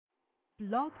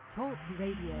Blog Talk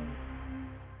Radio.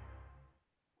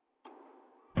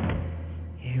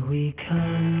 Here we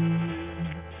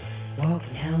come,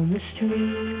 walking down the street.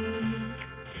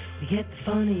 We get the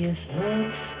funniest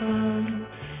looks from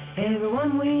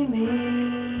everyone we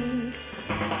meet.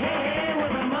 Hey,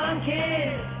 we're the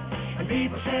monkeys, and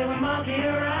people say we monkey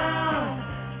around,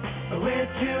 but we're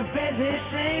too busy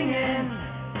singing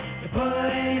to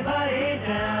put anybody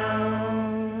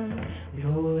down. We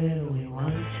go where we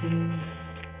want to,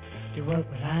 do what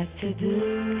we like to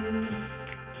do.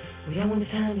 We don't want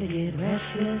time to get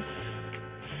restless,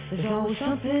 there's always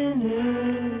something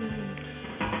new.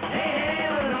 Hey,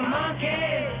 we're the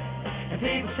monkeys, and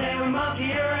people say we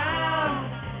monkey around,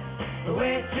 but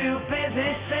we're too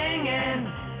busy singing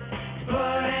to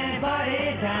put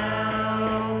anybody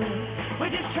down.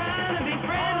 We're just trying to be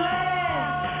friendly,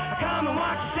 come and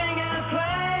watch us sing and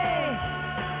play.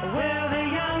 We're the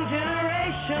young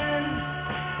generation,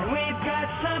 and we've got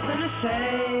something to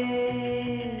say.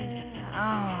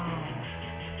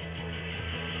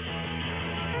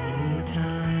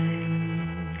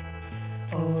 Anytime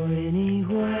or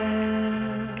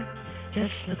anywhere,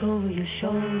 just look over your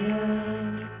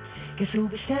shoulder, guess who'll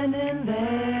be standing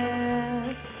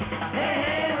there?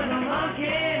 Hey, we're the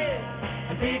monkeys,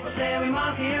 and people say we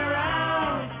monkey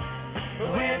around, but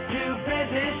we're too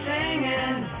busy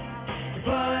singing to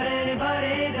put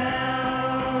anybody down.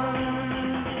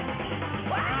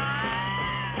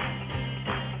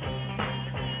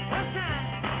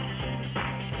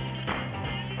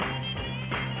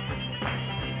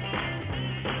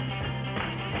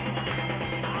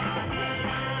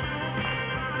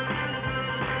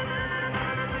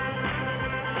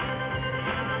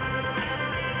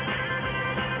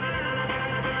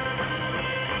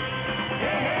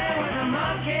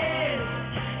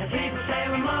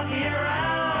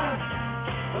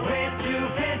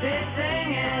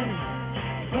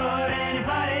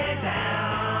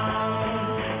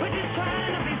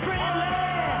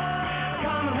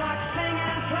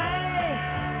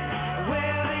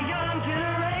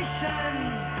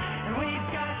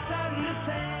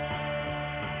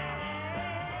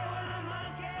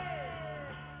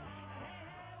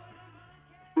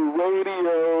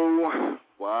 Radio,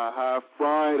 Fly High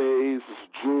Fridays,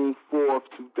 June 4th,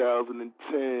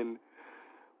 2010.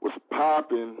 What's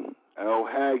poppin'? Al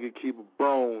Haggard, Keeper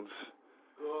Bones.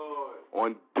 Good.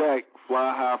 On deck,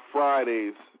 Fly High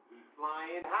Fridays.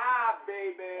 Flying high,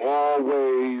 baby.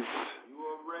 Always. You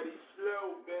already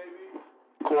slow, baby.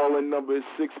 Calling number is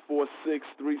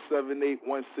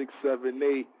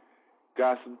 646-378-1678.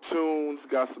 Got some tunes,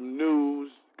 got some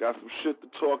news, got some shit to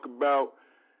talk about.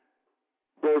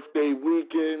 Birthday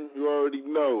weekend, you already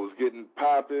know, it's getting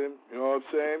poppin', you know what I'm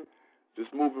saying?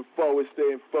 Just moving forward,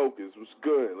 staying focused. What's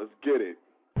good? Let's get it.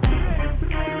 Come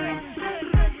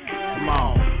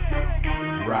on.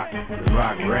 Rock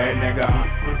red, nigga.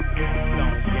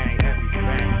 Don't gang heavy,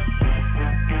 man.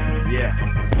 Yeah,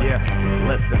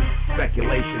 listen.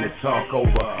 Speculation to talk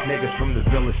over. Niggas from the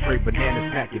village straight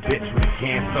bananas, smack your bitch with a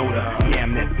can soda. Yeah,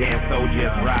 I'm that damn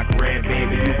soldier, rock red,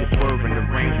 baby. You can swerve in the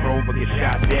Range Rover, get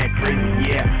shot dead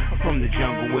crazy, yeah. I'm from the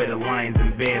jungle where the lions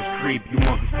and bears creep. You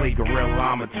monkeys play gorilla,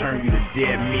 I'ma turn you to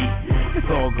dead meat.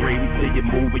 It's all gravy till you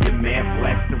move with your man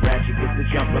flex. The ratchet gets the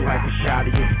jumper like a shot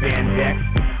of your spandex.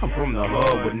 I'm from the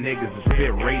hood where niggas is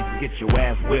spit razors. Get your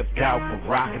ass whipped out for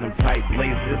rocking them tight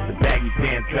blazers. The baggy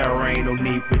Pantera, ain't no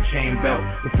need for chain belt.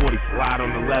 The 40 slide on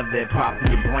the leather that pops and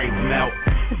your brains melt.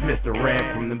 It's Mr. Red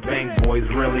from the Bang Boys,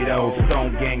 really though.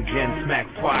 Stone Gang Gen smack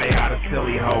fire out of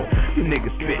silly hoe. You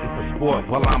niggas spitting for sport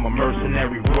while I'm a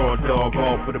mercenary raw dog.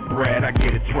 All for the bread, I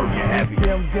get it twerking heavy.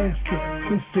 Say I'm gangster,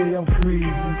 some say I'm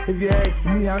crazy. If you ask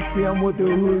me, I say I'm what the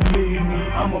hood made me.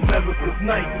 I'm America's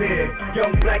nightmare,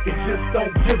 young black and just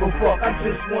don't give a fuck. I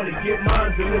just wanna get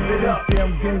mine to live it up. Say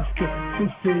I'm gangster,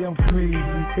 some say I'm crazy.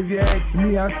 If you ask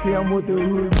me, I say I'm what the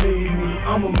hood made me.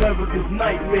 I'm America's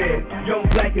nightmare, young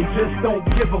black and just don't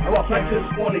give a fuck. I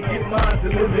just wanna get mine to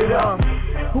live it up.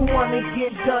 Who wanna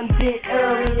get done dead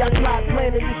early? I plot,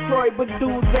 plan, and destroy, but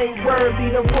dudes ain't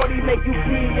worthy. The 40 make you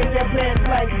pee in their pants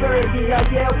like 30. I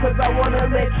yell cause I wanna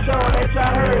make sure that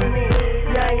y'all heard me.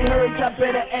 Y'all ain't heard, y'all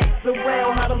better act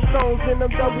around. How them stones and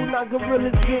them double knock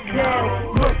gorillas get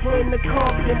down. Brooklyn, the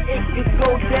Compton, it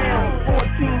go down.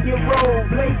 14-year-old,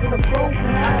 blazing the road.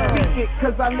 I speak it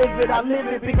cause I live it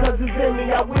because it's in me.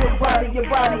 I will body your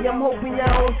body, I'm hoping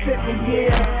y'all don't tip me,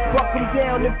 yeah. Buck them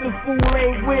down if the fool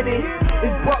ain't with it.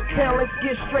 It's Bucktown, let's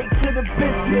get straight to the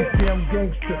business. Say I'm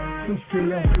gangster, some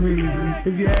say I'm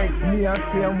crazy. If you ask me, I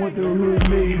say I'm what the hood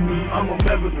made me. I'm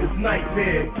America's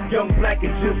nightmare, young black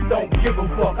and just don't give a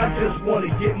fuck. I just wanna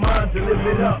get mine to live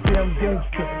it up. Say I'm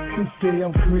gangster, some say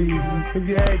I'm crazy. If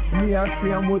you ask me, I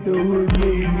say I'm what the hood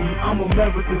made me. I'm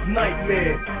America's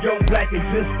nightmare, young black and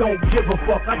just don't give a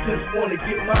fuck. I just wanna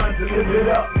get mine to live it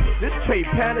up. This trade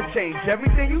pattern changed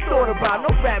everything you thought about. No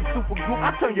rap super group,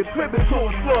 I turn your crib into a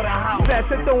slaughterhouse.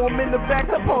 Fast and throw them in the back,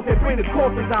 the punk they bring the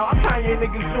corpses out. I Kanye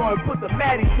niggas join, put the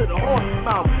maddies to the horse's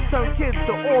mouth. Turn kids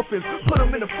to orphans, put them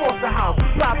in the foster house.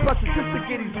 Blood pressure just to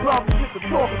get these blogs and shit to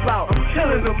talk about. I'm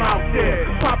killing them out there,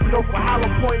 popping over Hollow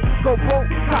Point. Go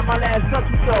broke, cop my last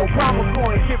Dutchie so Obama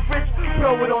coin. Get rich,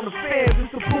 throw it on the fans,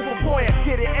 just to prove a point.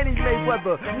 Get it any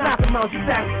Mayweather, knock him out, you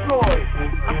back Floyd.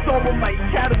 I storm him like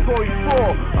category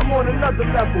 4. I'm on another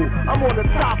level, I'm on the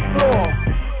top floor.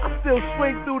 I still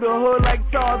swing through the hood like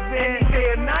Tarzan.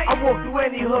 Day and night, I walk through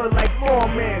any hood like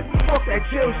Foreman. Fuck that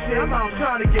chill shit, I'm out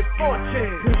trying to get fortune.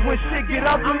 Cause when shit get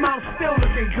up, I'm out still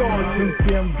looking gorgeous. Some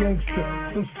say I'm gangster,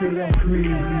 some say I'm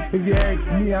crazy. If you ask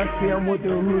me, I say I'm what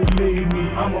the hood made me.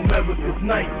 I'm America's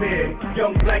nightmare,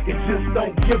 young black and just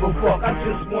don't give a fuck. I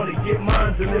just wanna get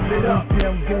mine to live it up. Some say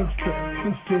I'm gangster,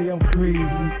 some say I'm crazy.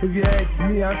 If you ask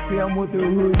me, I say I'm what the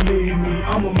hood made me.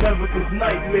 I'm America's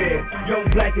nightmare, young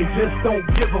black and just don't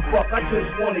give a fuck. I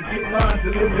just wanna get mine to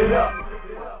live it up.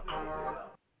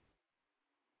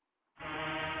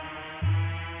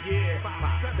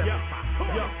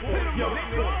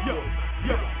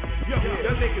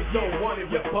 Y'all niggas don't want it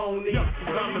with bony.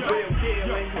 I'm the real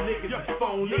deal and you niggas is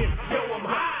phony. Yo, I'm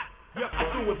hot. I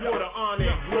do it for the honor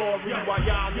and glory. While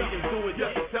y'all niggas do it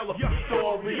just to tell a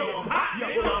story. I'm hot.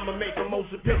 Well, I'ma make a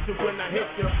motion picture when I hit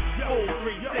ya. Full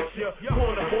 3-6 ya.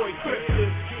 Corner boy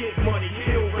scriptures. Get money,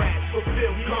 kill rats,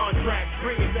 fulfill contracts.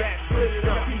 Bring it back, split it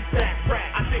up, beat that rap.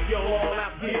 I think you'll all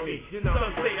outgive me.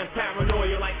 Some say I'm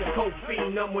paranoia like a coke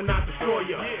fiend. None will not destroy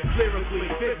ya. Lyrically,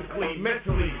 physically,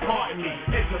 mentally, pardon me,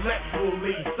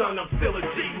 intellectually. Son, I'm still a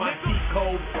G. My G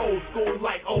code, old school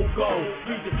like old gold.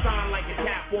 Read the sign like a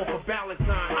cap off a Valentine.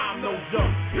 I'm no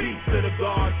joke. Peace to the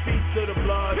guards, peace to the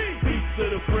blood, peace to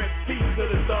the Crips, peace to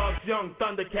the thugs. Young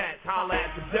Thundercats, holla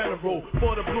at the general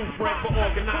for the blueprint for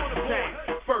organized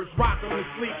attack. First rock him to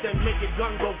sleep, then make his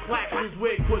gun go clap. His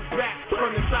wig was back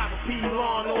from the side of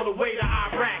P-Lawn all the way to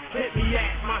Iraq. Hit me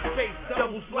at my face,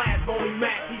 double slash, only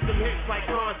Mac. Keep them hits like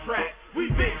contract. We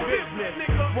big business,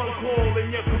 one call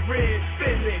in your career is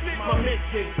finished. My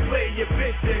mission, play your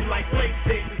vision like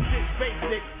LASIK. This shit's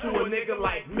basic to a nigga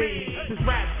like me. This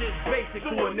rap shit's basic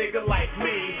to a nigga like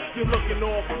me. You're looking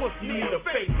all pussy, need a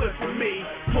facelift for me.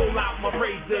 Pull out my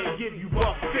razor and give you $150.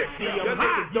 Y'all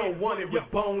niggas don't want it with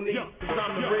bony. Cause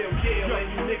I'm the real deal and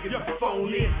you niggas is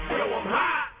phony. Yo, I'm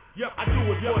hot. I do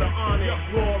it for the honor and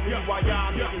glory. While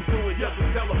y'all niggas do it just to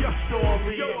tell a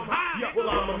story.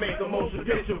 Well, I'ma make a motion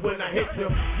picture when I hit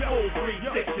ya. Full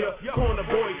 3-6 ya. Corner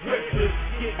boy scriptures.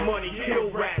 Get money,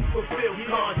 kill rats, fulfill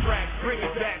contracts. Bring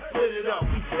it back, split it up,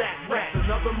 we stack rats.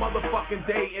 Another motherfucking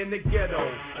day in the ghetto.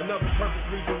 Another perfect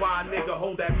reason why a nigga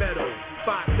hold that metal.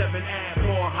 5'7" ass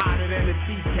more hotter than a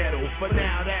tea kettle. But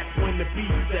now that's when the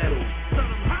beat settles. So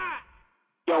I'm hot.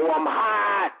 Yo, I'm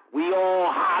hot. We all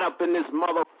hot up in this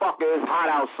motherfucker. It's hot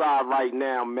outside right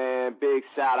now, man. Big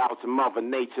shout out to Mother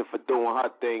Nature for doing her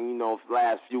thing, you know, for the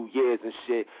last few years and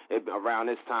shit. Around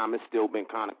this time, it's still been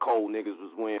kind of cold. Niggas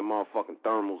was wearing motherfucking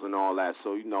thermals and all that.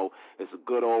 So, you know, it's a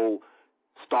good old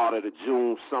start of the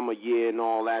June summer year and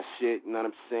all that shit. You know what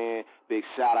I'm saying? Big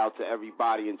shout out to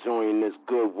everybody enjoying this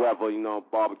good weather. You know,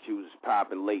 barbecues is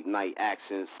popping, late night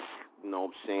actions. You know what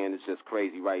I'm saying? It's just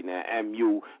crazy right now.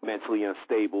 MU, Mentally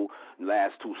Unstable. The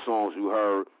last two songs you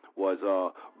heard was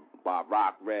by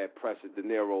Rock Red, Pressure De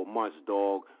Niro, Munch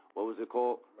Dog. What was it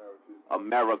called?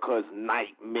 America's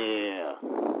Nightmare.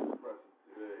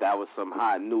 That was some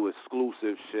hot new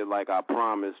exclusive shit like I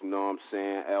promised, you know what I'm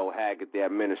saying? L. Haggard, the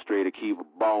administrator, Kiva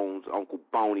Bones, Uncle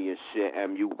Boney and shit,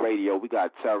 MU Radio. We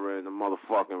got Terror in the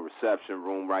motherfucking reception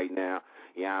room right now.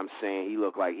 You know what I'm saying? He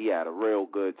looked like he had a real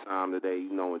good time today,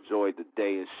 you know, enjoyed the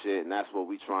day and shit, and that's what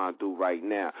we trying to do right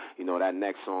now. You know, that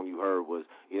next song you heard was,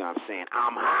 you know what I'm saying,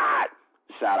 I'm hot.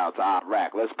 Shout out to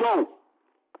Iraq. Let's go.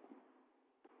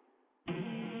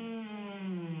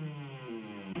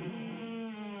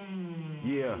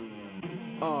 Yeah.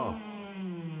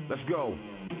 Let's go.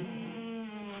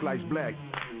 Slice Black.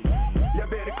 Y'all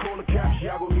better call the cops,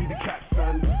 y'all gon' need the cops,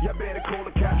 son. Y'all better call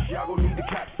the cops, y'all gon' need the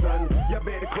cops, son. Y'all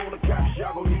better call the cops,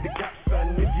 y'all gon' need the cops,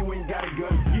 son. If you ain't got a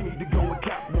gun, you need to go and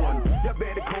cop one. Y'all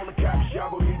better call the cops,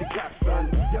 y'all gon' need the cops, son.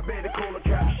 Y'all better call the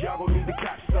cops, y'all gon' need the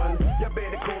cops, son. Y'all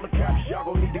better call the cops, y'all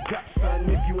gon' need the cops, son.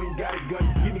 If you ain't got a gun,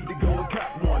 you need to go and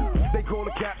cop one. They call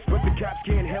the cops, but the cops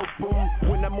can't help them.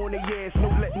 When I'm on the ass,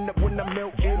 no letting up when I'm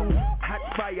melting. Hot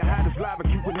fire, hot as lava,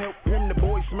 you can help him. The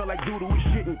boys smell like doodle, we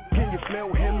shitting. Can you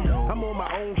smell him? I'm on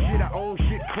my own shit, I own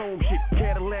shit, chrome shit.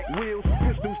 Cadillac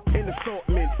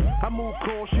move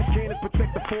cautious, cannons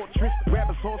protect the fortress.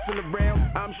 Rappers horsing around,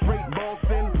 I'm straight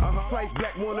bossing. Slice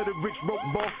black, one of the rich broke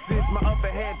bosses. My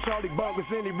upper hand, Charlie Bonkers,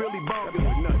 and he really bonkers.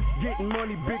 Getting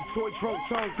money, big toy trunk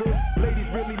tonkers. Ladies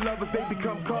really love us, they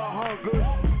become car honkers.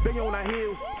 They on our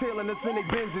heels, tailing us in they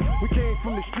Benzes. We came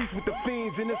from the streets with the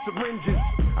fiends and the syringes.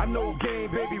 I know game,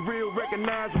 baby, real,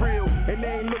 recognize real. And they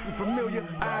ain't looking familiar,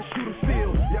 I shoot them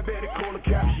still. Y'all better call the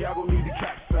cops, y'all gon' need the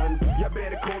cops, son. Y'all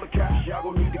better call the cops, y'all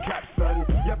gon' need the cops, son.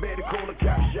 Y'all better call the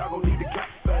cops, y'all gon' need the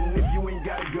cops, son. If you ain't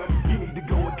got a gun, you need to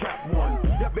go and cop one.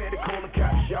 Y'all better call the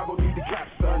cops, y'all gon' need the cops,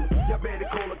 son. Y'all better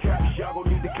call the cops, y'all gon'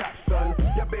 need the cops, son.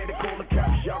 Y'all better call the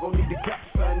cops, y'all gon' need the cops,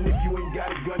 son. If you ain't got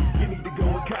a gun, you need to go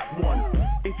and cop one.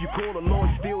 If you call the law,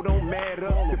 it still don't matter.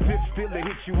 The fifth still to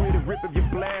hit you with a rip of your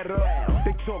bladder.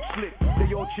 They talk slick,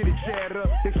 they all chitter chatter.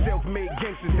 They self-made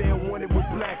gangsters, they don't want it with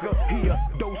blacker. Here,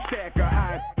 dough stacker,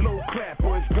 high, low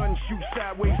clapper. His gun shoot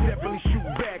sideways, definitely shoot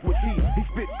backwards. He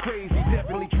spit crazy,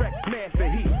 definitely track master.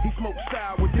 He smoke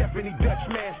sour, definitely Dutch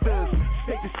masters.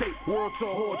 State to state, world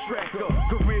tour hard tracker.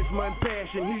 Charisma and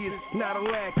passion, he is not a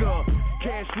lacker.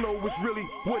 Cash flow is really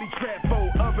what he trap for.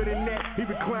 Other than that, he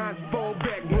reclines, fall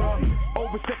back, bruh.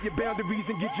 Overstep your boundaries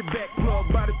and get your back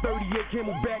plugged by the 38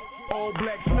 Camelback, all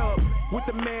black snub. With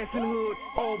the mask and hood,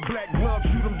 all black gloves.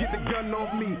 Shoot him, get the gun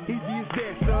off me. Easy as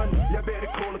that, son. Y'all better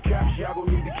call the cops, y'all gon'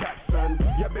 need the cops, son.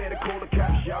 Y'all better call the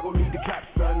cops, y'all gon' need the cops,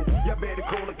 son. Y'all better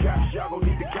call the cops, y'all gon'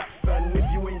 need the cops, son. If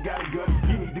you ain't got a gun,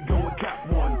 you need to go and cop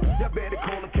one. Y'all better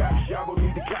call the cops, y'all gon'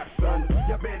 need the cops, son.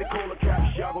 Y'all better call the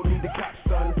cops, y'all gon' need the cops,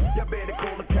 son. Y'all better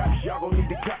call the cops, y'all gon'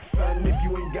 need the cops, son. If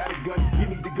you ain't got a gun, you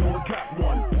need to go and cop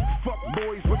one. Fuck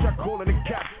boys, what y'all calling the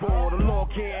cops for? The law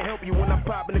can't help you when I'm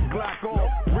popping the Glock off.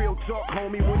 Real talk,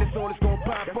 homie, when it's on, it's gon'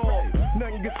 pop off.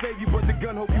 Nothing can save you but the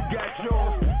gun, hope you got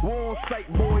yours. War on sight,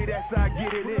 boy, that's how I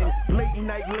get it in. Late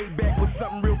night, laid back with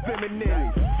something real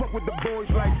feminine. Fuck with the boys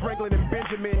like Franklin and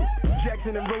Benjamin,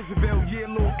 Jackson and Roosevelt, yeah,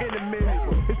 little enemies.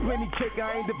 There's plenty cake,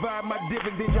 I ain't divide my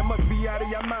dividends. Y'all must be out of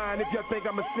your mind if y'all think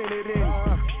I'ma send it in.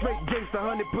 Straight gangsta,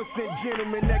 100%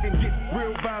 gentleman that can get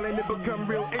real violent and become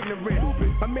real ignorant.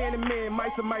 A man to man,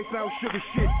 mice to mice, I don't sugar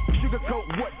shit. Sugarcoat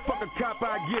what? Fuck a cop,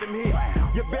 I get him hit.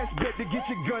 Your best bet to get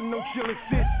your gun, no chill and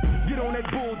sit. Get on that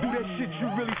bull, do that shit you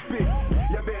really spit.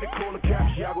 Y'all better call the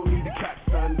cops, y'all gon' need the cops,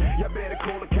 son. Y'all better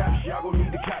call the cops, y'all gon'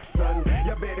 need the cops, son.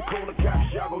 Y'all better call the cops,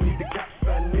 y'all gon' need the cops,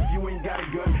 son. If you ain't got a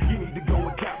gun, you need to go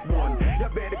and cop one.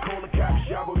 Y'all better call the cops,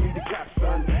 y'all gon' need the cops,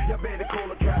 son. Y'all better call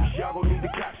the cops, y'all gon' need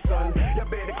the cops, son. Y'all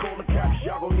better call the cops,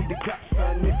 y'all gon' need the cops,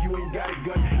 son. If you ain't got a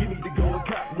gun, you need to go and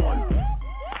cop one.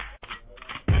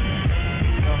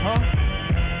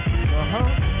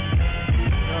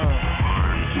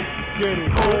 Get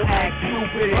it. Go act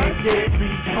stupid and get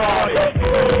retarded.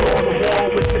 On the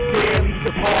wall with the daily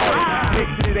departed.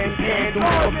 Mixing and candles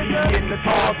for me in the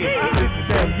target. Listen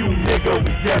to you nigga,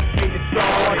 we just getting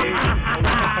started. We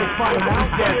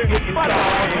just getting started.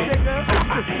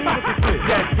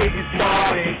 Just getting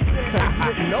started.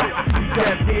 We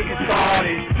just getting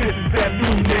started. Listen to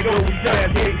you nigga, we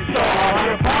just getting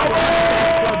started.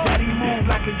 Daddy move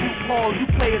like a U-Haul, you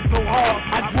play it so hard.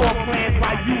 I draw plans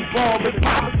like you ball, but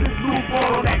opposites blue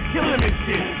ball on that killing and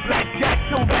shit. Black Jack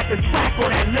show back the track on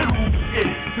that little shit.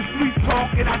 The street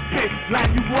talk and I spit, like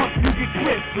you want, you get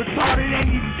clipped. Retarded ain't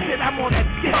even shit, I'm on that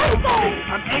shit.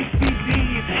 I'm ACD,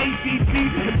 it's ADD,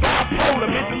 it's bipolar,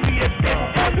 mentally addicted.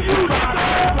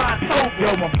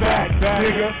 Yo, my back,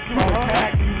 nigga, to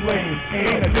attack you lame.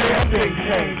 Ain't a damn thing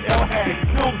changed. L-Hack,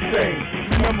 still the same.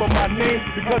 Remember my name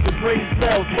because the brain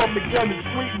cells from the gun and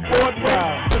street and board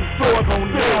round. The sword on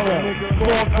the nigga.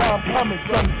 Long time coming,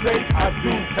 some say I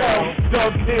do tell.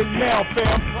 Dug in now,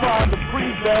 fam, trying to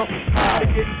pre-bell. Tired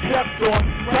of getting stepped on,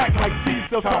 crack like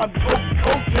C-cells, time to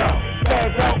coach out.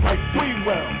 Spaz out like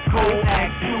Freewell. Go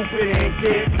act stupid and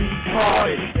get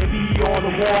retarded. And be on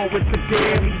the wall with the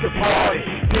daily departed.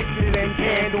 Mixing and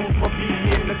candles for me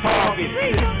in the target.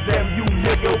 This is them, you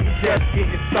nigga, we just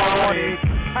getting started.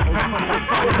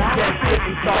 Just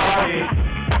getting started.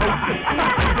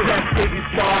 Just getting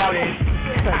started.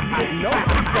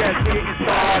 Just getting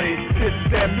started. This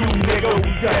is them new nigga,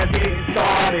 we just getting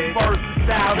started. First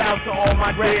shout out to all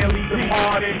my daily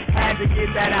departed. Had to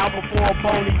get that out before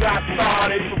Boney got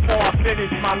started. Before I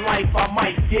finish my life, I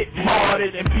might get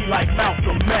martyred and be like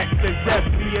Malcolm X and just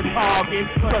be a target.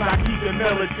 Cause I keep it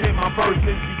militant, my verses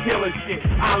be killing shit.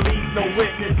 I leave no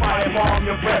witness, firebomb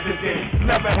your president.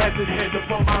 Never hesitate to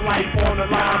put my life on the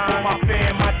line for my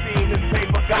fam, my team. This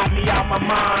paper got me out my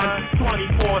mind.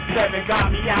 24/7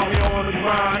 got me out here on the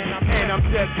grind. And I'm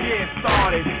just getting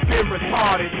started, been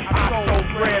retarded. I sold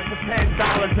bread for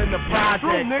 $10 in the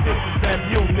project. This is them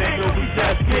you nigga, we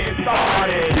just getting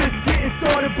started. Just getting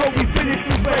started, but we finish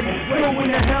be ready.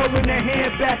 Throwing the hell in the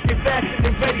handbasket, faster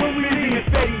than ready. When we leave it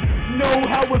steady, know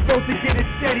how we're supposed to get it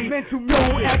steady.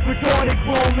 Don't act retarded,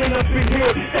 rolling up in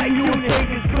here. That new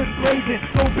is good blazing,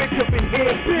 no bitch up in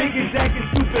here. Niggas acting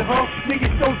stupid, huh?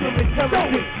 Niggas show some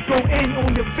intelligence. Go in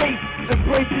on your face,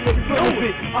 embracing the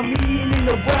it. I'm eating in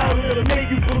the wild, it'll make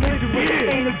you belligerent.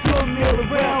 Ain't a drug meal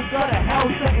around, got a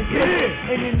house something different.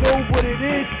 And you know what it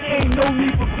is, ain't no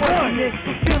need for questioning.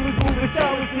 The killers moving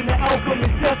silence and the outcome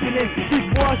is definite. This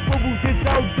wash bubbles just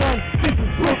outdone, this is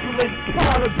Brooklyn.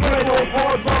 Pile of bread on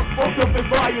hard rock, fucked up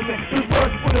environment. The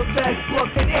worst for the fast truck,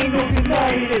 and ain't no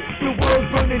denying it. The world's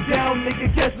burning down, nigga,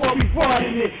 guess why we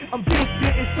frying it? I'm just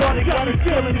getting started, got a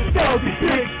feeling nostalgic,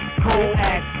 bitch. Go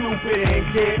act stupid and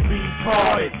get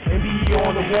retarded, and be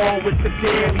on the wall with the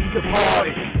daily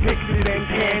departed. Pictures and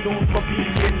candles for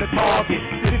being the target.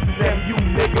 This is MU,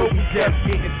 nigga, we just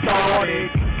getting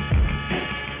started.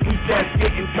 We just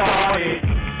getting started.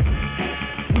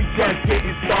 We just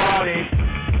getting started.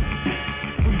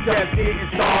 We just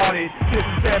getting started. This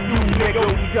is MU, nigga,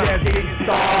 we just getting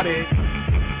started.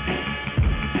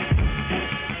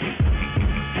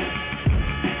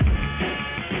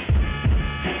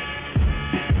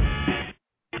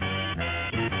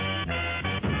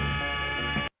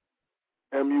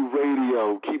 MU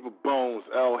Radio, Keeper Bones,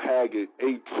 L. Haggard,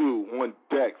 A2, On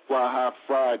Deck, Fly High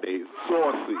Fridays,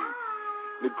 Saucy,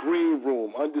 The Green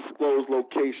Room, Undisclosed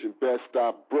Location, Best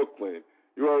Stop, Brooklyn.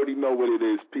 You already know what it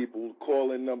is, people.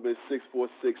 Call-in number is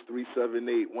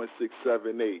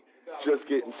 646-378-1678. Just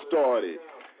getting started.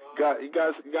 You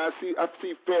guys see, I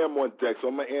see fam on deck, so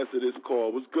I'm going to answer this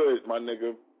call. What's good, my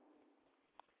nigga?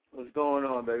 What's going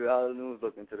on, baby? How's the news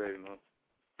looking today, man?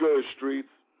 Good, Streets.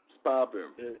 It's popping.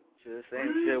 Just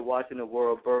same shit, watching the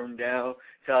world burn down.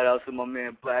 Shout out to my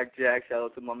man Blackjack. Shout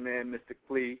out to my man Mr.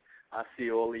 Clee. I see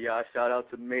all of y'all. Shout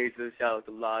out to Major. Shout out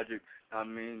to Logic. I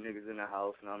mean, niggas in the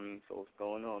house. I mean, so what's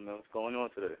going on, man? What's going on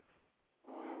today?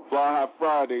 Fly High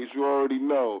Fridays, you already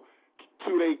know.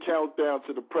 2-day countdown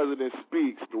to the President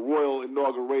Speaks, the royal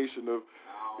inauguration of,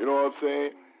 you know what I'm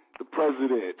saying, the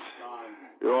President.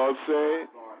 You know what I'm saying?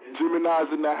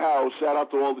 Gemini's in the house. Shout out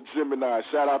to all the Geminis.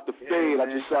 Shout out to Fade. Man,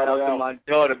 I just shouted out to my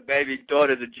daughter, baby.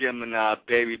 Daughter's a Gemini,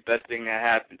 baby. Best thing that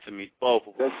happened to me. Both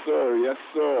of them. Yes, sir. Yes,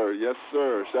 sir. Yes,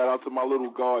 sir. Shout out to my little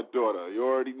goddaughter. You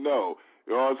already know.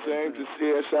 You know what I'm saying? Just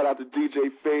here. Shout out to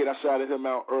DJ Fade. I shouted him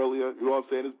out earlier. You know what I'm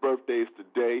saying? His birthday is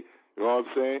today. You know what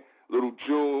I'm saying? Little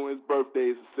June, his birthday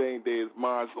is the same day as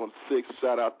mine. It's on the 6th.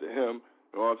 Shout out to him.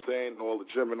 You know what I'm saying? And all the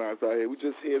Geminis out here. We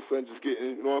just here, son, just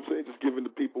getting, you know what I'm saying? Just giving the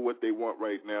people what they want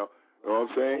right now. You know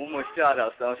what I'm saying? One more shout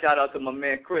out, son. Shout out to my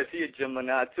man Chris. He a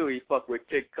Gemini, too. He fuck with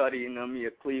Kid Cudi, you know what I mean?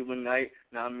 A Clevelandite.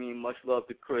 You know what I mean? Much love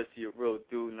to Chris. He a real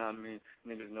dude, you know what I mean?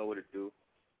 Niggas know what to do.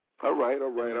 All right.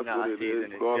 That's what it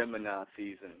is. It's Gemini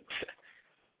season.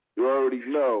 You already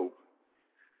know.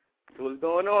 So what's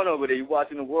going on over there? You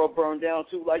watching the world burn down,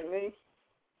 too, like me?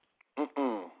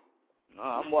 No,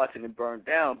 I'm watching it burn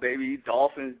down, baby.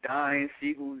 Dolphins dying,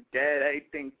 seagulls dead,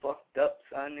 everything fucked up.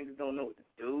 Son, niggas don't know what to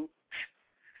do.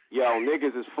 Yo,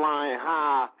 niggas is flying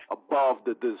high above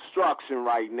the destruction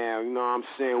right now. You know what I'm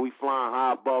saying? We flying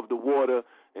high above the water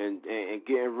and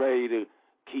getting ready to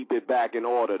keep it back in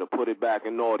order, to put it back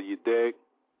in order, you dig?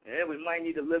 Yeah, we might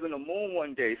need to live in the moon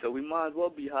one day, so we might as well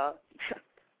be high.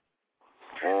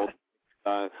 I'm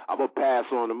going to pass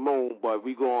on the moon, but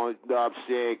we going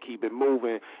to keep it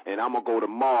moving, and I'm going to go to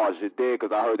Mars, you dig?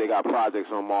 Because I heard they got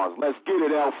projects on Mars. Let's get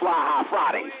it, L. Fly High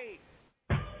Fridays.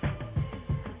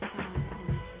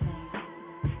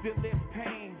 Still live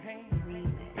pain.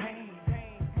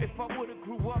 If I would've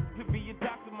grew up to be a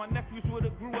doctor, my nephews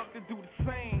would've grew up to do the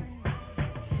same.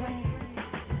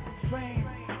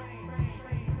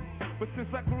 But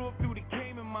since I grew up through the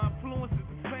game and my influence is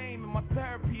the same, and my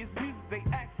therapy is music, they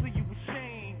actually you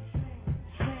ashamed.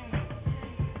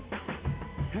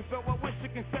 And so I wish I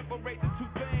can separate the two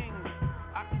things.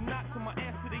 I cannot, so my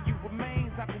answer to you remains.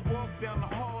 I can walk down the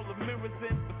hall of mirrors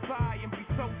and Versailles and be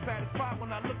so satisfied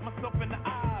when I look myself in the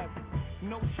eyes.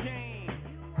 No shame,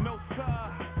 no sir,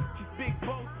 just big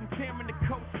boats and tearing the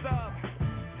coast up.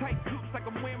 Tight coops like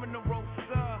I'm wearing a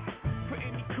roaster.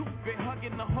 Putting me coupe and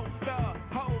hugging the holster.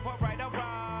 Hove, alright.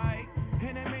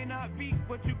 And it may not be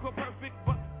what you call perfect,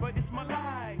 but it's my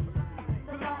life.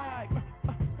 The life.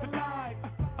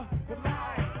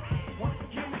 Once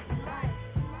again, it's the life.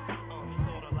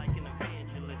 Sorta like an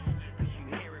evangelist, 'cause you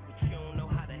hear it, but you don't know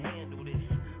how to handle this.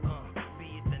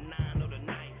 Be it the 9 or the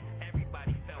 9,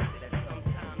 everybody felt it at some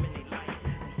time in their life.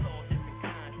 It's all different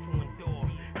kinds to endure.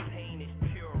 Pain is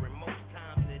pure, and most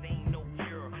times it ain't no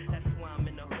cure. That's why I'm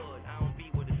in the hood. I don't be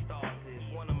where the stars is.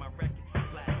 One of my records is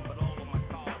black, but all of my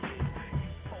cars is. You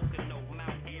Pocono,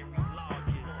 Mount Airy,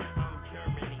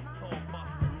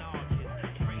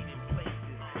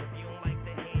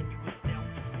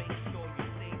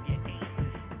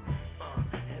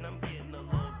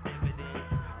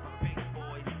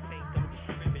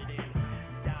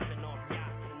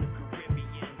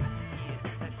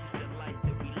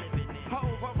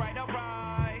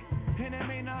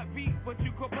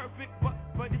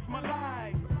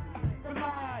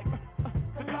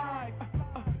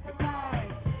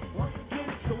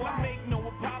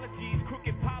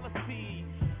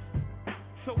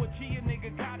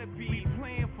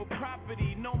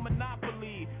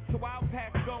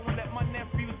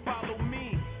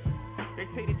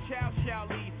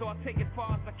 take it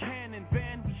far as I can, and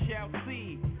then we shall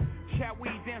see. Shall we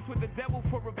dance with the devil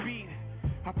for a beat?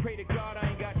 I pray to God I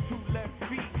ain't got two left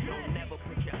feet. Don't never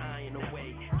put your iron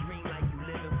away. Dream like you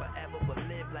living forever, but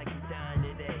live like you dying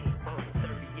today.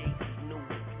 38 is new,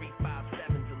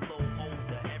 357's a little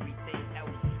older. Everything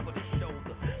else is for the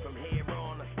shoulder. From here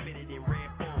on, I spit it in rare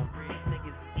form. These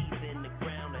niggas is either in the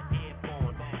ground or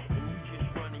airborne. And you just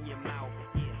running your mouth.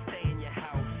 Yeah, stay in your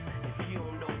house if you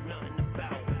don't know nothing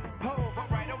about. Oh,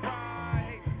 alright.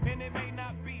 And it may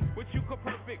not be what you could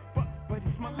perfect, but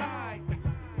it's my life.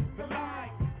 The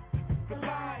life.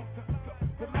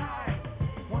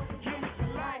 Once again, it's the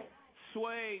life.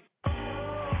 Sway.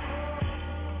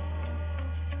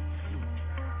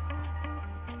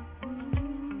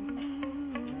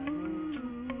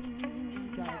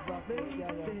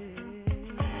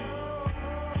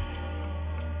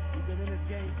 You've been in this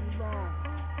game too long.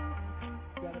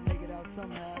 Gotta make it out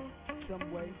somehow, some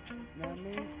way. Know what I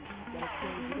mean? Gotta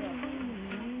change it up.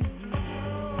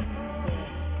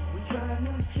 We're trying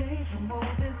to change from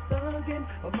all this thugging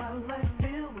of my life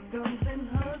filled with guns and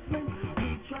hustling. We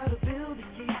try to build it,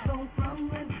 keeps on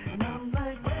crumbling. And I'm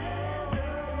like,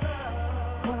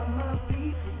 why my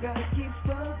people gotta keep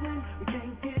struggling? We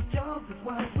can't get jobs, that's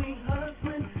why we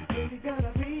hustling. Baby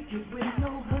gotta be kids with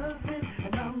no husband.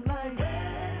 And I'm like,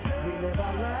 we live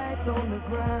our lives on the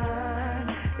grind.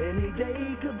 Any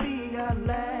day could be our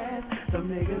last. Some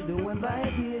niggas doing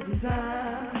life years in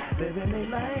time, living their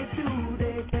life through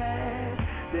their cash.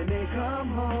 Then they come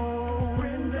home,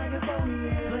 friends like a phony,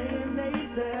 playing they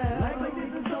sell. Like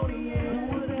this is Sony, who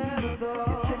would have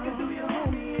thought? Checking through your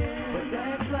homie, but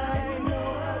that's like no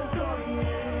other story.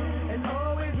 And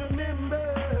always remember,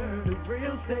 the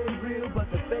real stay real, but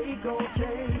the fake gon'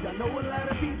 change. I know a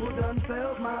lot of people done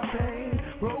felt my pain,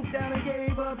 broke down and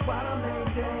gave up while I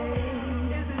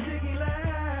maintain. It's a jiggy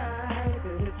life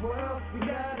in this world we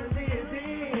gotta live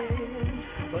in.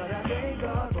 But I thank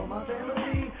God for my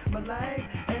family, my life,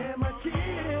 and my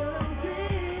children.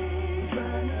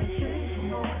 Trying to change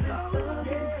from all this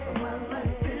thugging of my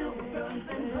life filled with guns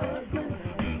and hustling.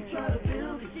 We try to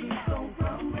build it, keeps on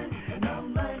crumbling. And I'm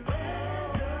like,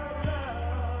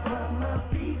 why my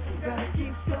people gotta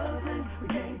keep struggling? We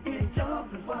can't get jobs,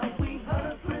 that's why we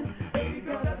hustling. Baby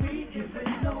gotta be kids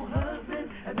with no husband.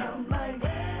 And I'm like,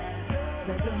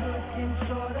 let the hood get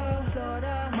shorter,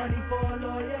 money for a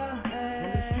lawyer. And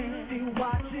the streets still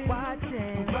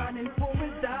watching, running for a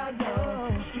dollar.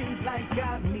 Street life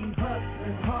got me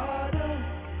hustling harder,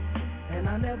 and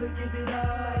I never give it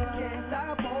up. Can't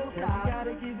stop, won't stop,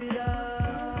 gotta give it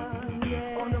up.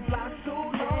 Yeah. On the block so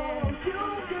long, you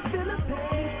can feel the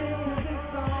pain, singing this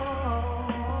song.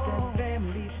 That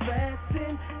family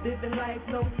stressing, living life,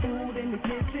 no food in the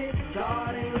kitchen.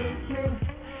 God ain't listening,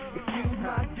 excuse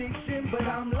my diction, but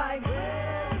I'm like,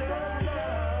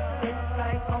 it's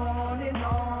like on and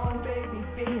on, baby,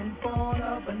 being born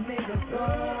of a nigga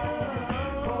son.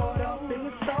 Caught up in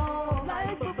the storm,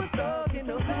 life of a thug in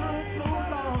the hood so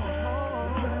long.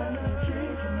 Trying to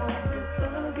change from all this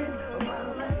thugging of my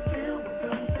life filled with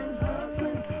guns and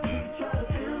hustling. We try to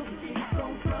build it, keeps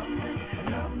on crumbling.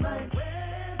 And I'm like,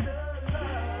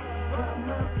 why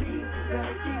my people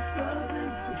gotta keep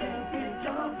struggling? We can't get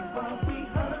jobs, that's why we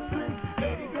hustling.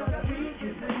 Baby gotta be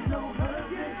kids and no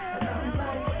husband. And I'm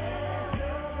like,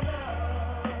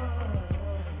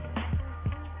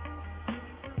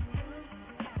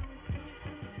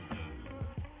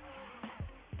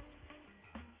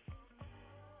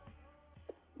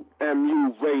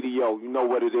 MU Radio, you know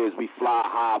what it is. We fly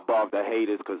high above the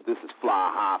haters because this is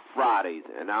Fly High Fridays,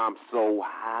 and I'm so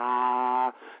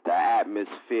high. The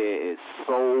atmosphere is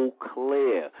so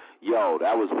clear. Yo,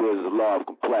 that was Wizards of Love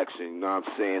Complexion, you know what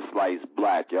I'm saying? Slice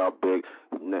Black, y'all big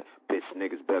bitch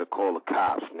niggas better call the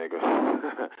cops,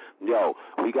 nigga. Yo,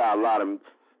 we got a lot of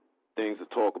things to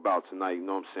talk about tonight, you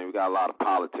know what I'm saying? We got a lot of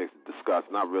politics to discuss,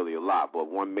 not really a lot,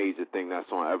 but one major thing that's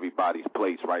on everybody's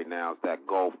plates right now is that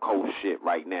Gulf Coast shit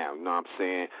right now, you know what I'm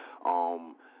saying?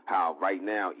 How right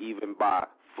now, even by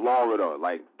Florida,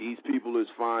 like these people is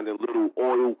finding little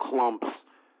oil clumps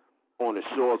on the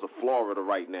shores of Florida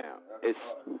right now. It's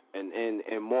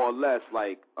and more or less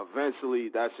like eventually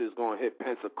that shit's gonna hit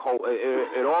Pensacola.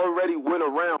 It already went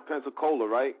around Pensacola,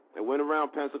 right? It went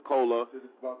around Pensacola. It's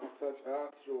about to touch our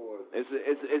shores.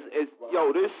 It's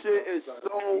yo, this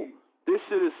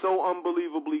shit is so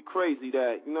unbelievably crazy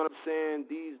that, you know what I'm saying,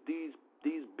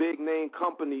 these big name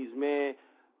companies, man,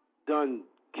 done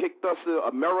kicked us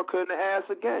America in the ass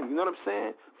again. You know what I'm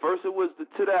saying? First it was the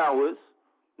 2 hours,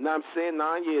 you know what I'm saying,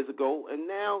 9 years ago, and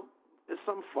now it's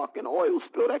some fucking oil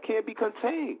spill that can't be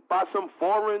contained by some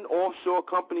foreign offshore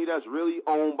company that's really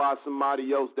owned by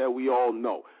somebody else that we all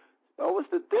know. Oh, what's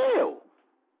the deal?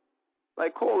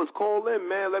 Like, call in,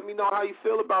 man. Let me know how you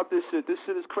feel about this shit. This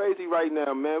shit is crazy right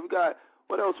now, man.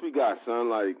 What else we got, son?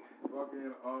 Like,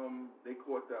 fucking, they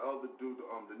caught that other dude,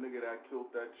 the nigga that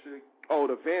killed that chick. Oh,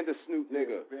 the Vandersnoot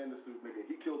nigga. Yeah, Vandersnoot nigga.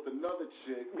 He killed another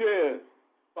chick. Yeah.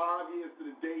 5 years to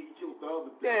the day he killed the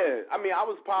other bitch. Yeah, I mean, I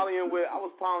was polying with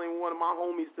one of my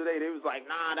homies today. They was like,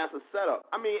 nah, that's a setup.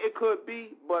 I mean, it could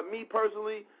be, but me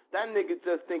personally, that nigga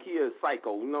just think he a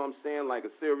psycho. You know what I'm saying? Like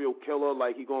a serial killer,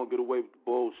 like he gonna get away with the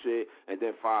bullshit, and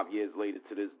then 5 years later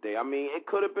to this day. I mean, it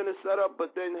could have been a setup,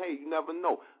 but then, hey, you never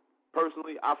know.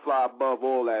 Personally, I fly above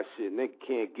all that shit. Nigga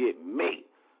can't get me.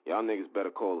 Y'all niggas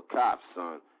better call the cops,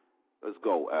 son. Let's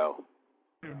go, L.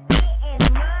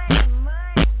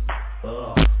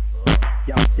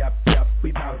 Yup,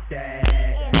 we bout that.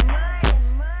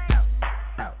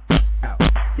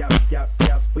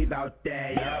 Yup, we bout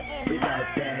that. We bout that. We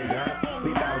bout that.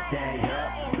 We bout that.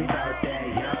 We bout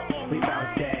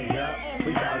that.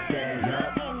 We bout that.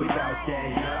 We bout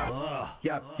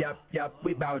that. Yup,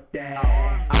 we bout that.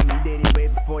 I'm Diddy way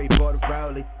before he bought a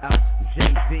Rollie.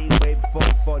 Jay-Z way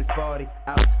before he 40-40.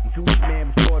 Gucci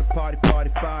man before the party.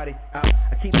 I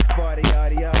keep it 40,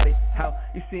 yardie. How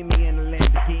you see me in the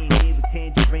Lamborghini with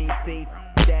tangerine seeds,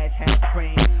 dash half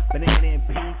cream, banana and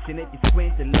peach, and if you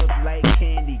squint it looks like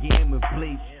candy and with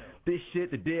bleach. This shit,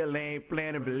 the deal ain't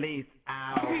plan to release.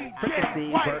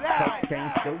 Fricassee, work,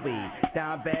 cocaine, so weed.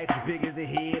 Down bags as big as a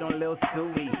head on Lil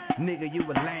Suey. Nigga, you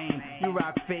a lame, you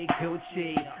rock fake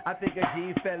Gucci. I think a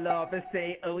G fell off and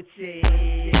say Ochi.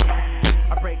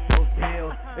 I break those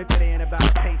pills, if it ain't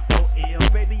about taste so ill.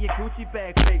 Baby, your Gucci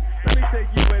bag fake, let me take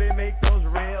you where they make those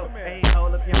real. Hey,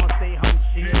 hold up, you don't stay home,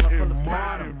 chill. I'm full of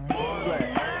bottom.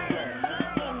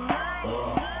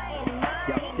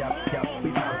 Yup,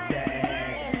 we bout that.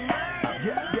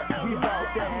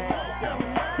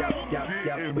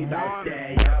 We bout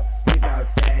that, yup. We bout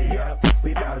that, yup.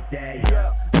 We bout that,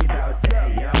 yup. We bout that,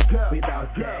 yup. We bout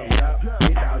that, yup.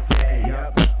 We bout that,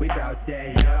 yup. We bout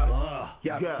that,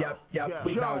 yup.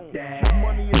 We bout that.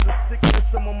 Money is a sickness,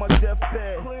 I'm on my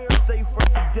deathbed. Stay fresh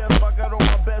to death, I got all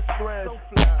my best friends.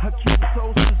 I keep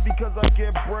toasters because I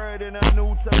get bread. And that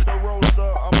new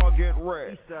Testarossa, I'ma get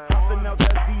red. Hopping out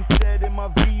that V-set in my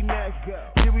V-neck.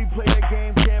 Here we play the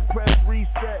game, can't press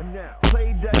reset.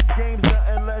 Play that game's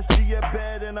nothing less to your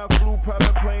bed. And I flew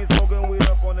private planes, smoking weed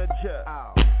up on the jet.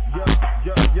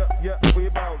 Yup, we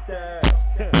about that.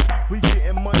 We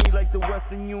getting money like the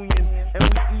Western Union. And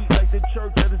we eat like the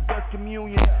church at its best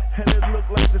communion. And it look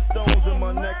like the stones in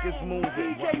my neck is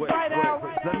moving. Wait,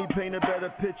 let me paint a better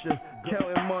picture.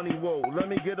 Counting money, whoa, let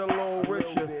me get a little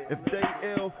richer. If they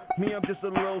ill, me I'm just a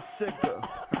little sicker.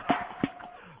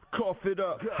 Cough it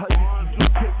up, I used to do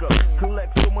pickup.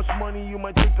 Collect so much money you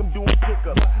might think I'm doing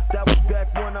pickup. That was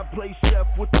back when I played chef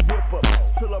with the whip up.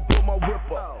 Till I brought my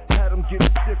whip up, had them get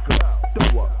sicker.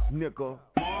 Throw up, nigga.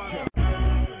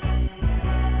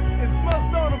 It's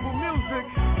most honorable music.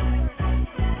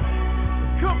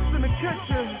 Cooks in the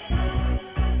kitchen.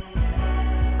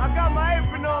 I got my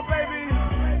apron on, baby.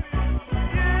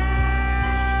 Yeah!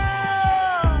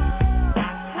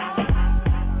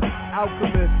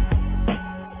 Alchemist.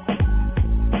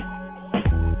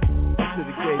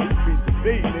 Should've gave this beat to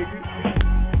me, nigga.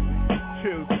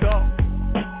 Chill talk.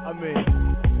 I mean,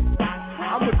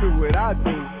 I'ma do what I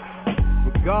do,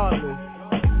 regardless.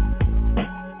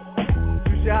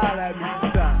 You should holler at me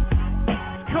sometime.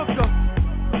 Cooker,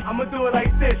 I'ma do it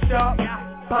like this, y'all.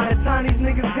 By the time these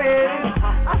niggas head in,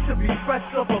 I should be fresh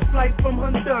off a flight from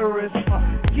Honduras.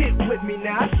 Get with me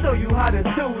now, I'll show you how to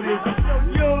do this.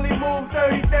 You only moved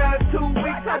 30 down 2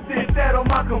 weeks, I did that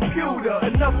on my computer.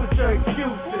 Enough with your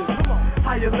excuses.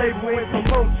 How your label ain't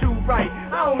promote you right.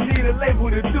 I don't need a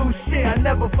label to do shit. I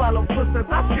never follow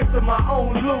footsteps, I skip to my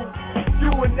own loop.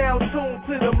 You are now tuned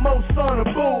to the most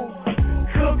honorable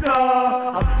Cooker.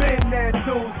 I've been that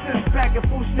dude since back in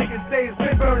Fool Niggas days,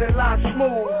 been burning like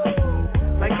smooth.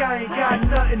 Like I ain't got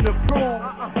nothing to prove,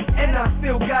 and I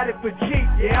still got it for cheap,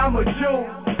 yeah, I'm a Jew.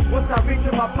 Once I reach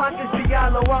in my pockets,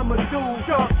 Diallo, I'm a dude.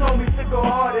 Sharp told me to go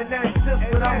hard, and that's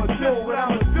just what I'ma do,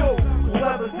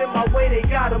 Whoever's in my way, they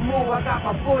gotta move. I got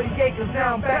my 40 acres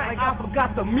down back like I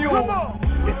forgot the mule.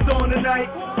 It's on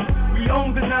tonight, we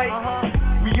own the night.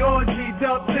 We all G'd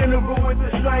up, general with the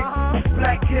stripes.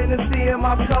 Black Hennessy in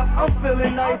my cup, I'm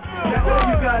feeling nice. Now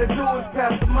all you gotta do is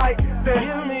pass the mic. Then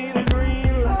give me the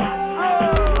green light.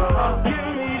 Give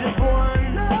me this one.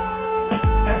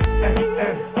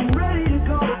 I'm ready to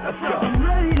go. Let's go. I'm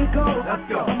ready to go. Let's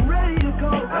go. I'm ready to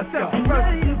go. Let's go. I'm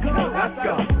ready to go. Let's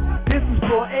go. This is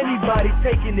for anybody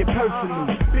taking it personal.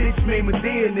 Bitch made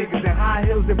Medea niggas and high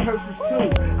heels and purses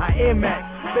too. I Air Max.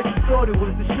 Bet you thought it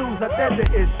was the shoes. I bet the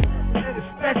issue.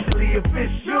 especially if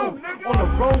it's you. On the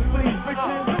road for these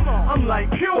bitches, I'm like,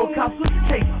 yo, cops was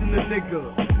chasing the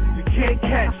nigga. You can't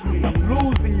catch me, I'm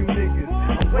losing you niggas.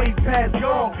 I'm way past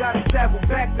gone, gotta travel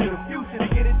back to the future to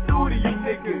get it through to you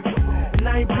niggas. And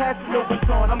I ain't passing no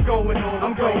baton, I'm going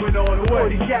on the way.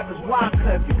 These yappers wild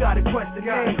clef, you gotta question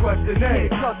name.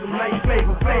 Can't trust them like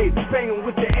Flavor Flav. Bang them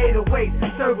with the 808,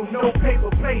 serve them no paper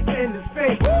plates in the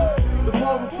space. The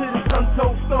moral to this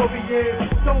untold story is,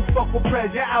 don't fuck with Prez,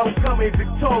 your outcome ain't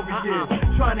victorious.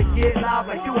 Trying to get live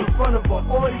like you in front of an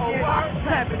audience.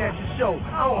 Clapping at your show,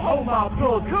 I don't hold my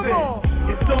applause. Come on.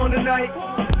 It's on tonight,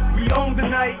 we own the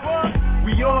night.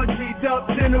 We all G'd up,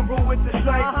 general with the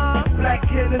stripe. Black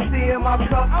Hennessy in my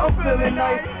cup, I'm feeling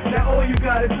nice. Now all you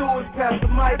gotta do is pass the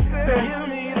mic. Say, give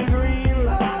me the green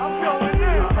light. I'm going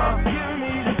in. Give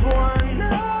me the one.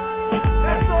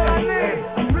 That's all I need.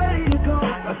 I'm ready to go.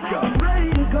 Let's go. I'm ready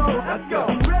to go. Let's go.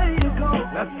 I'm ready to go.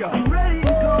 Let's go. I'm ready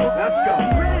to go. Let's go. I'm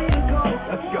ready to go.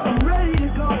 Let's go. I'm ready to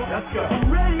go. Let's go.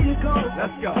 I'm ready to go.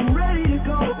 Let's go. I'm ready to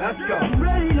go. Let's go. I'm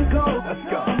ready to go. Let's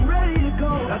go. I'm ready to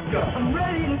go. Let's go. I'm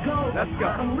ready to go. Let's go.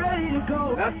 I'm ready to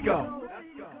go. Let's go.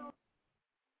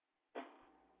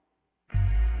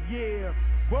 Yeah,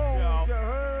 Bones, you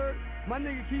heard? My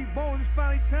nigga Keith Bones, it's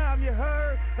finally time, you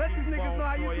heard? Let these niggas know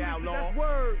how you do this, that's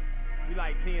word. We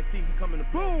like TNT, we coming to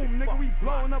boom, nigga, we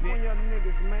blowing up on y'all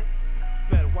niggas, man.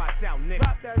 Better watch out, nigga.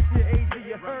 Drop that shit, AG,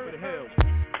 you heard? For the hills.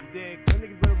 You dig? That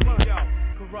niggas better run. Yo,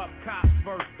 corrupt cops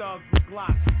versus thugs with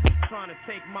Glocks. Trying to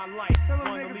take my life.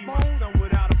 Wanna leave my son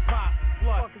without a pop.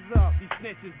 Plus, these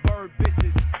snitches, bird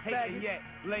bitches, hating yet,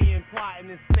 laying, plotting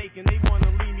and snaking. They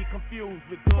wanna leave me confused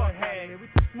with good head.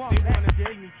 They wanna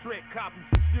see me trick, copy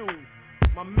some shoes.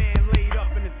 My man laid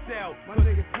up in the cell, cause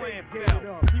his plan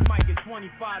fell. He might get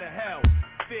 25 to hell.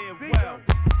 Farewell.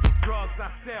 Drugs I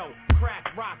sell, crack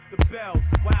rocks the bells,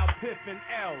 wild piff and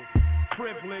L's.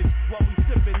 Privilege, what we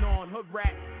sippin' on, hood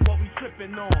rat, what we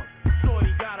trippin' on. Shorty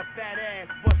got a fat ass,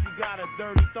 but she got a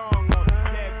dirty thong on.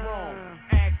 Dead wrong,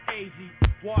 ask AZ,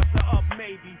 wash her up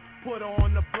maybe. Put her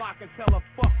on the block and tell her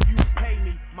fuck you, pay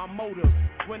me. My motive,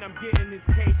 when I'm getting this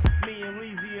cake, me and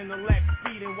Leezy in the Lex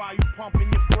speeding while you pumping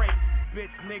your brakes.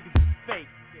 Bitch, niggas is fake.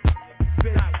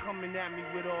 Bitch, not coming at me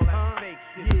with all that fake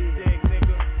shit, you dig,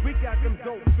 nigga? We got them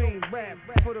dope fiends rap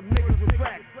for them niggas with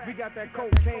racks. We got that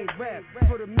cocaine rap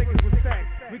for them niggas with stacks.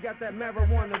 We got that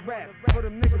marijuana rap for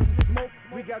them niggas who smoke.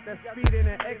 We got that speed and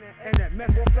that X and that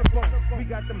meth off the boat. We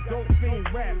got them dope fiends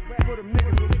rap for them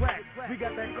niggas with racks. We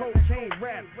got that cocaine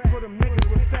rap for them niggas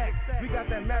with stacks. We got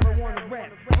that marijuana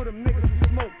rap for them niggas who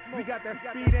smoke. We got that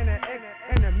speed and that X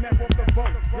and that meth off the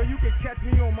boat. So you can catch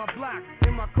me on my block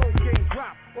in my cocaine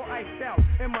drop, or iced out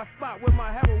in my spot where my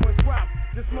heroin drop.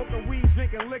 Just smoking weed,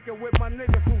 drinking liquor with my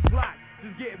niggas who block.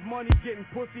 Just getting money, getting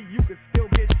pussy, you can still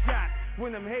get shot.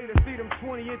 When them haters see them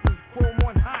 20 inches chrome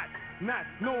on hot, not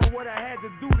knowing what I had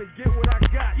to do to get what I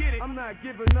got. Get it. I'm not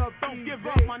giving up. Don't give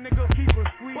up, my nigga. Keep a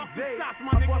squeeze day. Shots,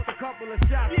 my I nigga. bust a couple of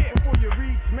shots before you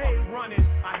reach me. Running,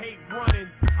 I hate running.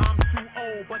 I'm too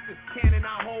old, but this cannon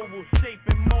I hold will shape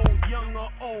and mold. Young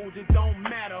or old, it don't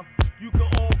matter. You can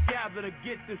all gather to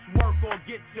get this work or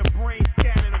get your brain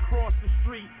scattered across the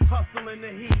street, hustling the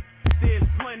heat. There's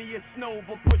plenty of snow,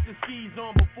 but put your skis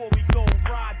on before we go.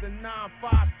 Ride the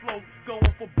 9-5 slope,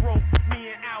 going for broke.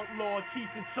 Me and Outlaw, Cheech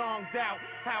and Chong's out.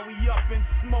 How we up in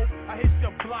smoke? I hit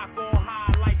your block all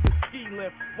high like the ski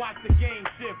lift. Watch the game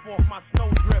shift off my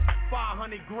snow drift.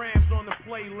 500 grams on the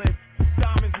playlist.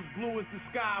 Diamonds as blue as the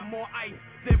sky, more ice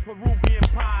than Peruvian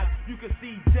pies. You can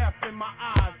see death in my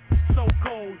eyes. So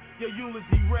cold, your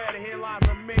eulogy read. Here lies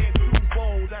a man too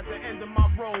bold. At the end of my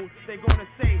road, they gonna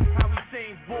say how we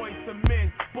changed boys to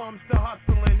men, bums to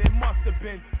hustling. It must have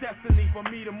been destiny for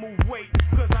me to move weight,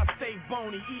 cause I stay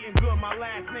bony, eating good. My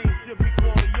last name should be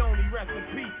Corleone. Rest in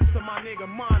peace to my nigga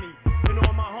Monty and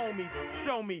all my homies.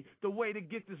 Show me the way to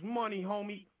get this money,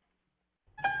 homie.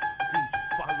 These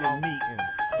fucking meetings.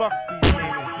 Fuck these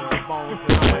niggas, Bones,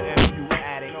 and I'm an MU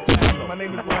addict. My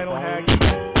name is Lionel Haggy.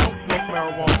 Don't smoke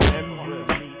marijuana.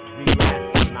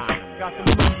 Got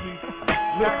some movies.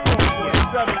 Let's go for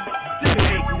 7.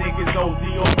 Fake niggas OD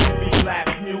on the rap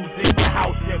music. Your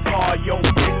house, your car, your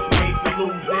bitch made to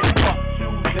lose it. Fuck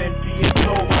choosing, being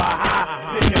sober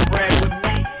high. Sit your bread with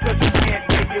me, cause you can't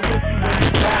take it with you when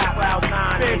you die. Cloud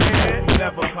 9, and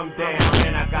never come down.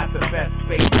 And I got the best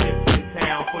spaceships in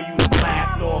town for you to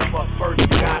blast off. But first you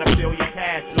gotta fill your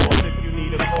cash off. If you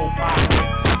need a co-pilot,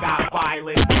 I got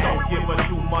violence. Don't give her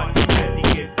too much, then he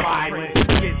gets violent.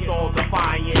 Gets all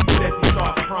defiant, then he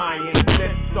starts crying, then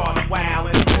he starts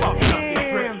wailing. Fucking up your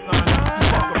grip, son. You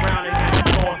fuck around and have your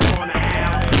boss on the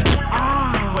island.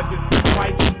 But this is the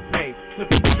price you pay to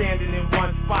be standing in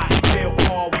one spot and feel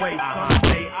all way.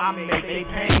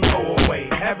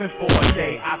 7 for a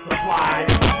day, I supply it.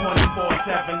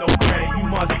 24/7, no credit, you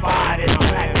must buy it.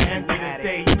 I'm at the end of the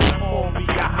day, you can call me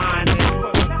your highness.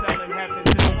 I'm selling heaven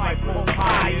just like full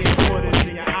fire. Put it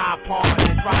in your iPod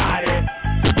and ride it.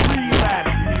 Relapse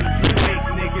music, make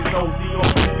niggas OD off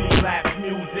the relapse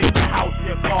music. Your house,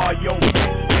 your car, your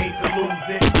bitch made to lose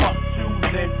it. Fuck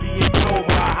choosing, being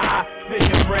sober, high.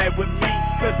 Spend your bread with me,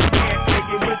 cause you can't take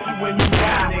it with you when you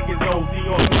die. Niggas OD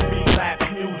off the relapse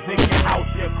music. Your house,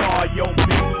 your car, your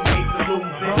bitch made to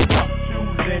lose it. Fuck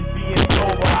choosing, being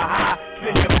sober, high.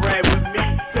 Spend your bread with me,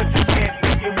 cause you can't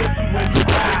take it with you when you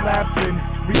die. Relapsing,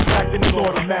 retracting is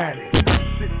automatic.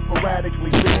 Shit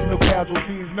sporadically, leaving no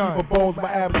casualties, none. For bones, my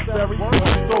adversary,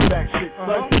 throw that shit,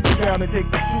 son. Sit down and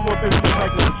take the two of this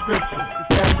like a prescription.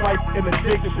 That's life in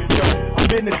addiction, yo. I've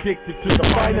been addicted to the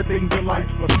finer things in life,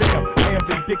 but damn, I am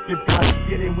vindictive, gotta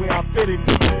get in where I fit in.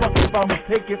 Fuck if I'ma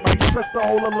take it, might press the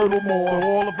hole a little more. So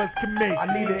all of us can make. I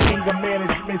need an anger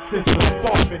management system,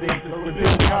 forfeit agents. With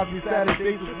Bill Cosby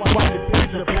Saturdays, watching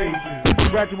picture pages.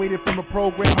 Graduated from a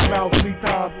program about 3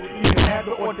 times. Even had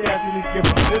the audacity to give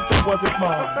a this that wasn't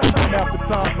mine. Half the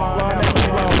time, blind out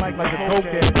around like a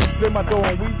cokehead. Spin my dough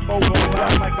on weed smoke,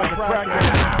 blind like a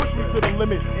crackhead. Push me to the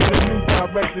limit in a new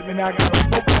direction, and I gotta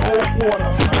smoke the whole quarter.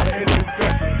 In this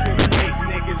discussion, make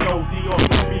niggas OD off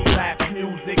the relapse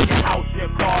music. Your house,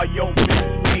 your car, your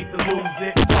bitch made to lose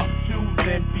it. Fuck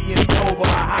choosing, being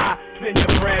sober, high. Spend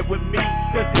your bread with me,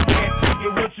 cause you can't take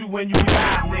it with you when you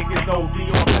die. Niggas OD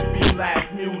off the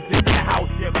relapse music. Your house,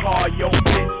 your car, your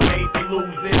bitch made to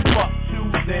lose it. Fuck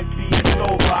choosing, being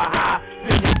sober, high.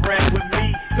 Spend your bread with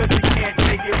me, cause you can't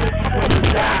take it with you when you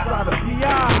die. Try to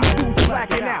PI, who's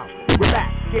blacking out? Relax,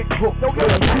 get hooked, don't get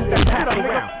that pack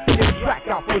around. Get track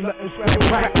out for nothing,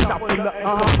 track out for nothing.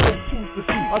 Choose to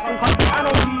see. I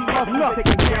don't need hustle, take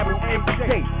a gamble every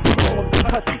day. All the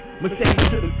touchy, Mercedes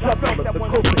to the jugular, the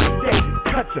coast of the day.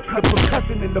 Touch her, the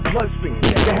percussion in the bloodstream.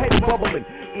 Your head bubbling,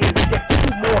 and get 2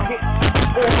 more hits.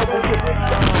 All of them hit,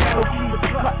 that'll keep the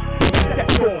cut. Step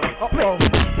on,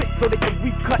 spit so they can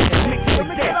recut and mix it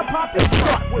again. They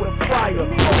start with a fire,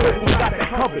 already got that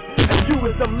covered. And you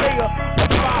as the mayor, a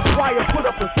live wire, put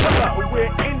up a shutter. We're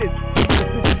in this, this is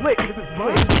lit,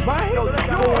 right? Yo, it's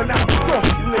going out, so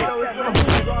lit.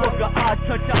 Fuck a odd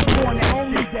touch, I'm born that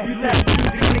only that. You left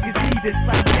music, niggas need this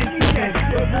like anything.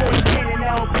 The boy standing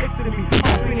out, picture me,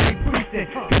 up in a precinct.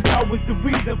 Cause I was the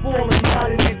reason for all the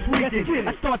nodding and tweaking. I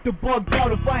start to bug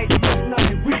out if I ain't just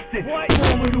nothing recent.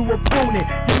 Former to opponent,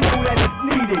 you know that it's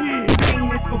needed.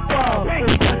 Pain is for fun,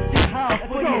 just get high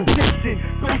for the addiction.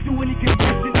 Go through any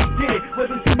condition, I get it.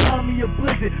 Whether tsunami or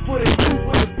blizzard, for the truth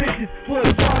or the bitches, for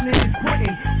the fun niggas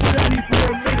quitting. Tell me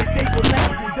for a minute, they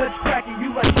collapsing, Dutch cracking,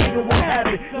 you like nigga won't have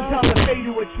it. Sometimes I fade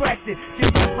to attraction,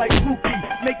 get just like Pookie.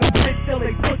 Make a bitch till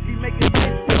they pussy, make a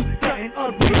bitch do something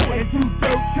ugly. And do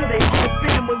dope till they whole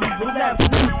family relapse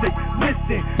music.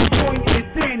 Listen, join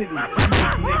insanity.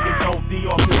 Niggas OD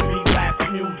off the relapse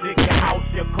music. Your house,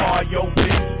 your car, your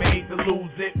bitch made to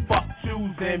lose it. Fuck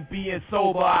choosing, being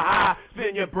sober, high.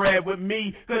 Spend your bread with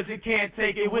me, cause you can't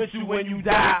take it with you when you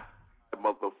die.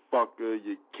 Motherfucker,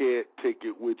 you can't take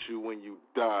it with you when you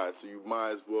die, so you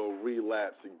might as well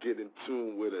relapse and get in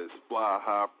tune with us. Fly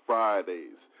High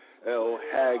Fridays. L.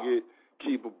 Haggett,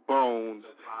 Keep a Bones,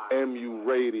 MU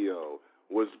Radio.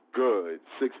 What's good?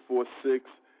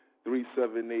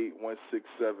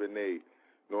 646-378-1678.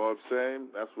 Know what I'm saying?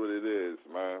 That's what it is,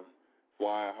 man.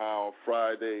 Flying high on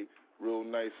Friday, real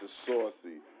nice and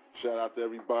saucy. Shout out to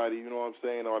everybody, you know what I'm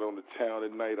saying, out on the town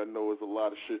tonight. I know there's a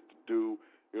lot of shit to do,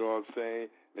 you know what I'm saying?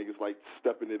 Niggas like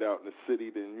stepping it out in the city,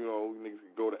 then, you know, niggas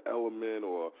can go to Element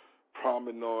or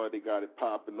Promenade. They got it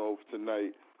popping off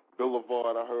tonight.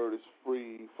 Boulevard, I heard, is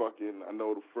free. Fucking, I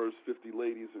know the first 50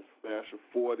 ladies in Fashion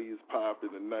 40 is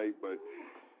popping tonight, but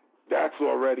that's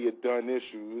already a done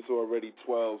issue. It's already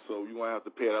 12, so you might have to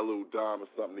pay that little dime or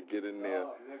something to get in there.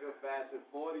 Oh, nigga, Fashion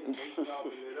 40, they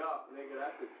chopping it up. Nigga,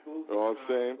 that's exclusive. You know what I'm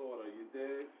saying? You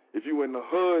dig? If you in the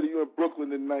hood, you in Brooklyn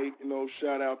tonight, you know,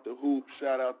 shout out to Hoop,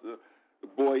 shout out to the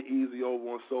boy Easy over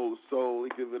on Soul to Soul. He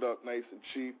give it up nice and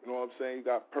cheap. You know what I'm saying? You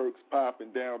got Perks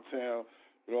popping downtown.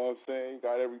 You know what I'm saying? You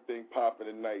got everything popping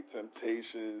tonight.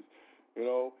 Temptations, you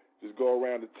know. Just go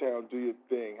around the town, do your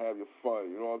thing, have your fun.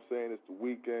 You know what I'm saying? It's the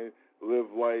weekend, live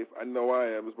life. I know I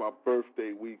am. It's my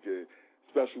birthday weekend.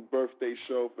 Special birthday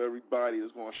show for everybody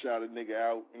that's going to shout a nigga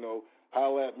out. You know,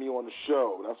 holler at me on the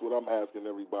show. That's what I'm asking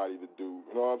everybody to do.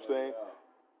 You know what I'm saying?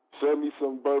 Send me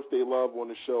some birthday love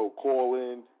on the show. Call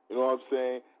in. You know what I'm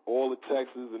saying? All the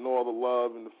texts and all the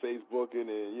love and the Facebooking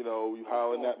and, you know, you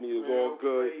hollering at me is all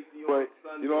good. But,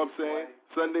 you know what I'm saying?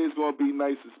 Sunday's going to be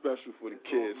nice and special for the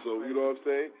kids. So, you know what I'm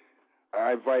saying?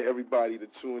 I invite everybody to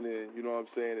tune in, you know what I'm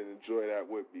saying, and enjoy that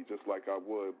with me just like I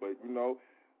would. But, you know,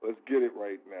 let's get it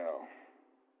right now.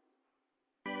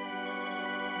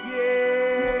 Yeah.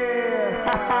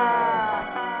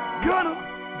 Gunna.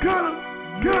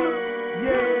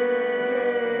 Yeah.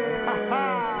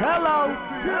 Hello.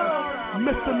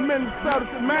 Mr. Minnesota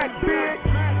Smack, bitch.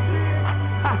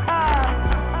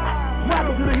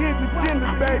 Welcome to the hidden agenda,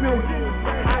 baby.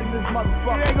 This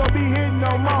motherfucker. It ain't gonna be hidden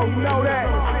no more, you know that.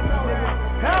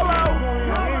 Hello.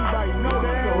 Everybody know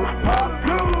that. So talk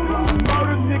good.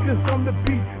 Murder niggas on the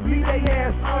beat, leave they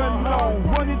ass unknown.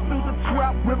 Running through the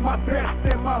trap with my vest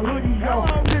and my hoodie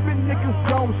on. Living niggas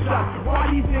don't shot.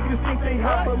 Why these niggas think they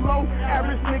hot below?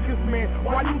 Average niggas, man.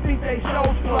 Why you think they show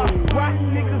slow?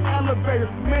 Rotten niggas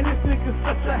elevators. Man, this nigga's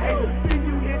such a hater. See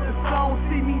you hit the song,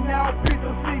 see me now, bitch,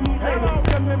 or see me later.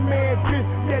 Come the man, bitch,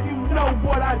 yeah, you know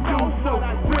what I do. So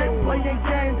quit playing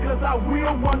games, cause I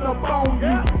will run up on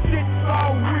you. Shit's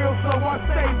all real, so I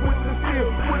stay with the seal.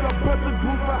 With a bunch of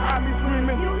groups behind me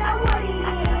screaming, you know what he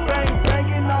is. Bang,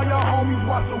 banging all your homies,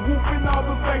 watch the whooping all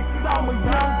the faces. I'm a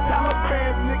young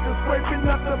Taliban nigga scraping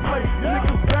up the place.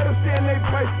 Niggas better stand they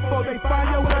place before they find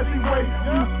your ass way.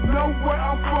 You know where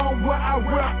I'm from, where I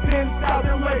rep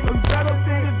 10,000 late. You better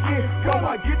think again, go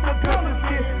I get the colors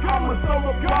here. I'm a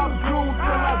solo pop goon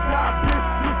till I die, bitch,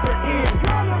 it's the end.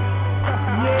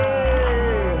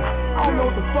 Yeah, I don't know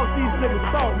what the fuck these niggas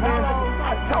thought, man.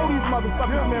 I told these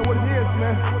motherfuckers, man, what it is,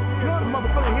 man. The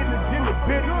motherfucker hidden agenda,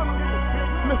 bitch.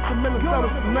 Mr. Minnesota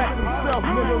Smack himself,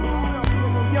 nigga.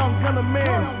 Young Gunna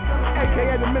Man,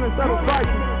 a.k.a. the Minnesota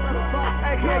Vikings,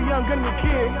 a.k.a. Young Gunna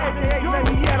Kid, a.k.a. let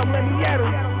me at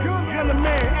him. Gunna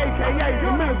Man, a.k.a.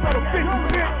 the Minnesota 50,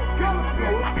 bitch.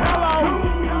 Hello,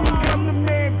 Gunna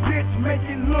Man, bitch, make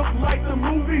it look like the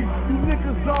movie. You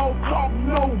niggas all talk,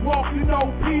 no walk, you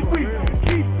know Pee-wee.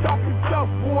 Keep talking tough,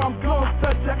 boy, I'm gonna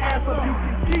touch your ass up. You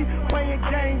can keep playing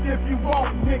games if you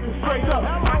want, nigga, straight up.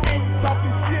 I ain't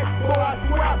talking shit, boy, I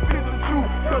swear I feel the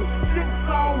truth. Cause shit's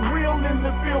all real in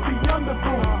the field beyond the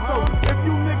boom. So if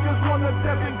you niggas wanna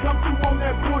step and come through on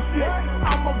that bullshit,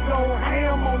 I'ma go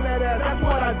ham on that ass, that's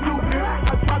what I do, bitch.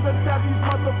 I try to tell these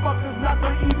motherfuckers not to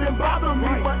even bother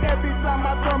me, but every time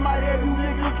I turn my head, you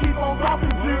niggas keep on talking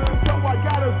to. So I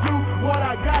gotta do what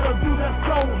I gotta do, that's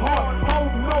so hard.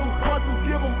 Hold nose punches,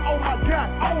 give them, oh my God,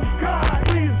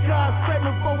 please God, save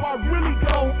me before I really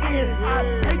go in. I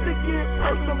hate to get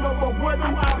personal, but where do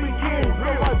I begin? So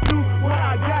I do what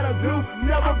I gotta do,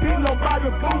 never be nobody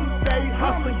fool. Stay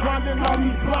hustling, grinding on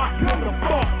these blocks, nigga,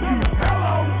 fuck you.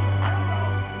 Hello.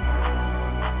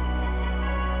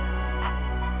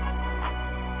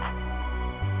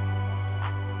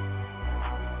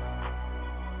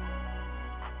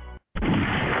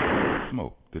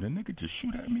 Smoke, did a nigga just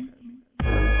shoot at me? Oh,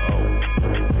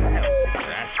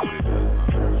 that's what it is.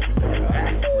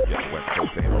 That's what that West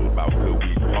Coast ain't all about. Good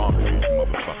weed, palm trees,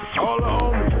 motherfuckers. All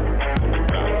on me.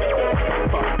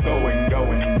 Fuck going,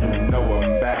 you know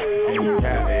I'm back in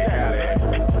Cali.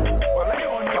 Well, they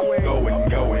on their way. Going, you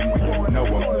know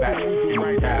I'm back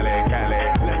in Cali.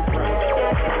 Let's go.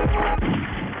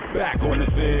 Back on the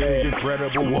scene,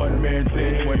 incredible one-man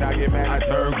team. When I get mad, I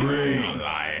turn green.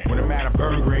 When I'm mad, I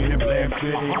burn green in Blam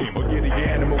City. Forget the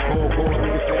animal, cold,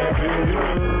 nigga, stampede.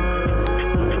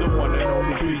 The one and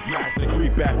only beast master,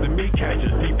 creep after me, catch a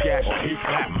deep gash, he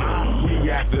clap mine. We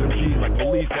after them G's like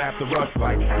police after us,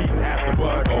 like eating after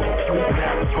bud, sleeping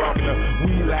after fucking up.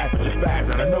 We laugh at your spaz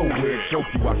out of nowhere. Choke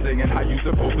you while singing how you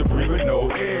supposed to breathe with no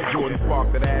air. Jordan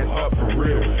spark that ass up for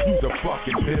real. Use a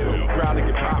fucking pill. Proud to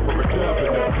get high for a dub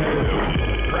in the pill.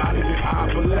 Proud to get high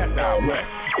for less out west.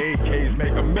 AKs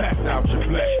make a mess out your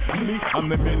flesh. Me,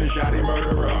 I'm the Minnesota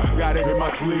murderer. Got it in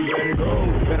my sleeve, let it go.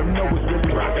 Let them know it's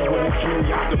really rockin' when it's chill.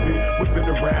 Y'all to be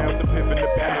whipping around with the pimp in the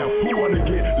pound. Who wanna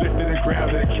get lifted and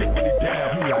ground and kick when he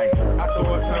down? You like, I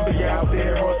thought somebody out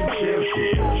there on some chill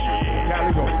shit.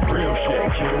 Cali on some real shit,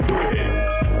 chill with it.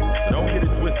 So don't get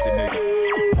it twisted, nigga.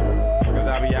 Cause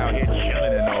I be out here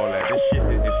chillin' and all that. This shit,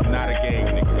 it's not a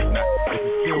game, nigga. It's not, it's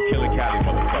still killing Cali,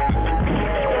 motherfuckers.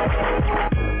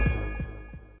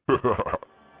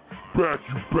 Back,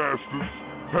 you bastards.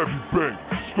 Heavy Bank,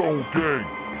 Stone Gang.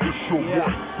 It's your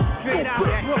what? Straight out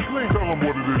of Brooklyn. Tell them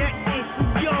what it is. That is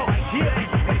New York.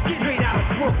 Straight out of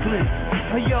Brooklyn.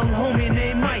 A young homie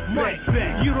named Mike Beck.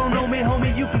 You don't know me,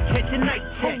 homie, you can catch a night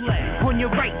check. On your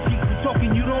right cheek, you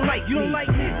talking you don't like me.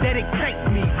 That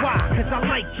excites me. Why? Cause I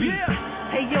like you.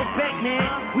 Hey, yo, Beck,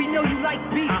 man, we know you like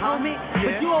beef, homie,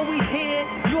 but you always here,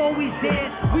 you always there.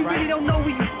 We really don't know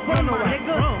where you from, my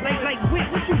nigga. Like, what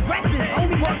you rapping,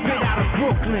 homie? Straight out of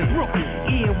Brooklyn.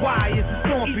 E&Y is the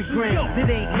stomping ground. It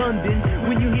ain't London.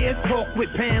 When you hear talk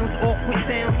with pounds, awkward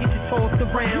sounds, get you tossed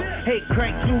around. Hey,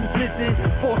 crack jewels missing,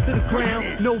 forced to the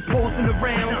ground. No pausing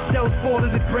around, shells fall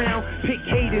to the ground. Pick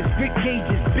haters, grip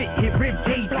gauges, spit hit rib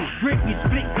cages. Grip you,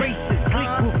 split gracious,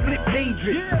 click will flip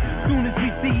dangerous. Soon as we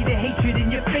see the hatred in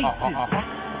your faces.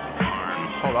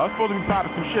 Hold on, I was supposed to be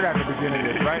popping some shit at the beginning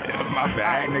of this, right? My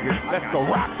bad, niggas. Let's go.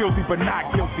 Rock filthy, but not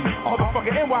guilty.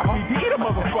 Motherfucking NYPD, the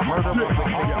motherfucker. Murder,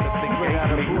 straight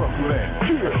out of Brooklyn.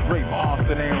 Straight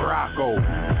monster named Rocco.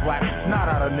 Slap snot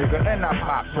out a nigga, and I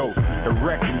pop toast.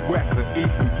 Directly west of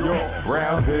East New York.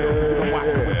 Brownsville.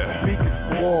 Watch the speakers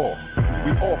wall.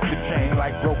 We off the chain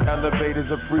like broke elevators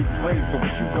or free slaves. So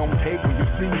what you gon' take when you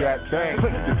see that thing?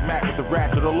 Click this Mac with the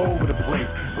ratchet all over the place.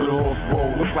 Little roll,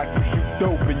 look like you shoot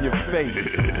dope in your face.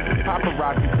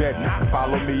 Paparazzi bet not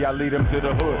follow me, I lead them to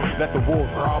the hood. Let the wolves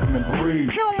rob them and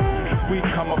breathe. We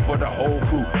come up for the whole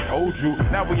crew. Told you,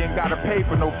 now we ain't gotta pay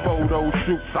for no photo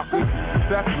shoot, suckers.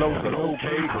 Seth Lowe's an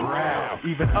okay around.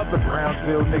 Even other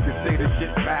Brownsville niggas say this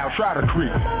shit foul. Try to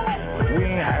creep. We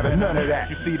ain't having none of that.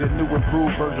 You see the new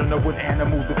improved version of when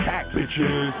animals attack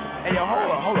bitches. Hey yo,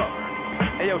 hold up.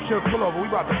 Hey yo, chill, pull over, we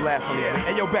about to blast on here.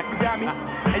 Hey yo, Beck, you got me?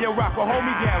 Hey yo, Rocco, hold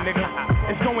me down, nigga.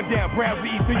 It's going down, Brownsville,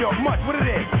 East New York, much, what it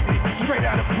is? Straight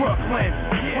out of Brooklyn,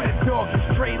 where the dogs are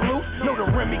straight loose. Know the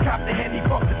Remy, cop the Henny,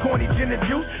 fuck the corny gin and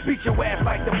juice. Beat your ass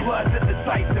like the Bloods at the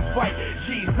sights and fight.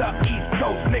 G's up, East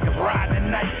Coast, niggas riding the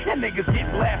night. And niggas get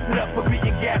blasted up for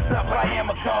being gassed up by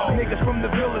Amaco. Niggas from the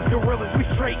villas, gorillas, we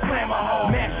straight glamour hole.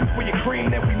 Mash you for your cream,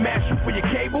 then we mash you for your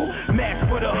cable. Mash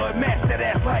for the hood, mash that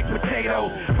ass like potato.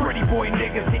 Pretty boy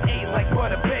niggas get ate like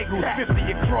butter bagels. 50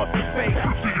 across the face.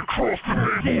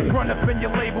 Yeah, run up in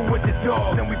your label with the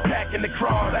dogs, and we pack in the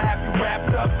crawls. I have you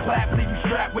wrapped up, clap, leave you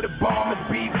strapped with a bomb. It's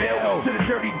B-Bill to the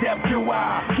dirty depth, do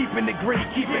I? Keeping it gritty,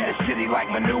 keeping it shitty like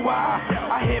manure.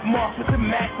 I hit marks with the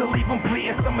max to leave them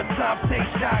bleeding. Summertime, take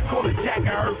shot, call it Jack and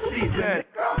Herb season.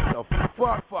 No,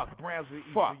 fuck, Brownsville,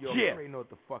 fuck, yeah. You already know what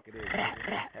the fuck it is.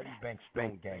 Heavy Bank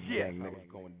Stone Gang, niggas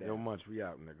going down. Yo, Munch, we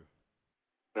out, nigga.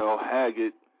 Yo,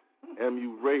 Haggard,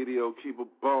 MU Radio, keep it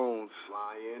bones.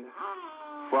 Flying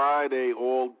high. Friday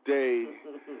all day.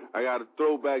 I got a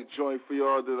throwback joint for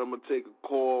y'all that I'm going to take a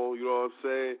call, you know what I'm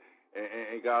saying?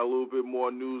 And got a little bit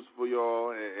more news for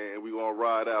y'all, and we going to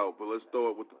ride out. But let's throw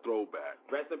it with the throwback.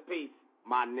 Rest in peace,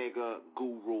 my nigga,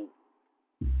 Guru.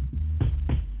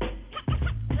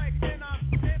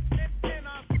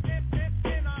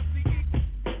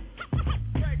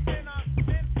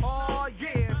 Oh,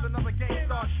 yeah, it's another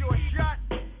Gangstar short shot.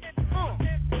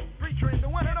 Featuring the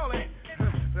one and only.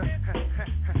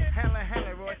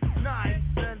 Hella, Roy. Nice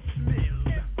and smooth.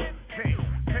 Hey.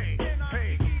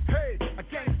 A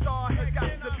Gangstar has got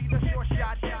to be the short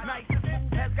shot. Nice and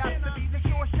smooth has got to be the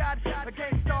short shot. A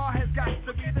Gangstar has got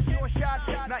to be the short shot.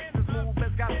 Nice and smooth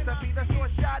has got to be the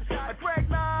short shot. A Greg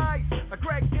Nice, a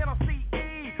Greg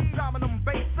NLCE. Dominum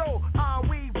Basso,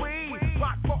 we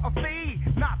rock for a fee,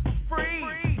 not for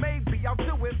free. Maybe I'll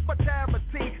do it for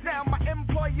charity. Now my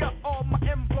employer or my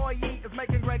employee is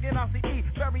making Greg NLCE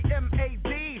very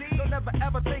M-A-D. Don't never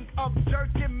ever think of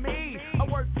jerking me. I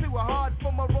work too hard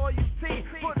for my royalty.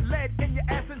 Put lead in your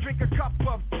ass and drink a cup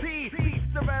of tea. Peace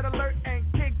the Red Alert and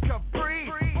Kid Capri.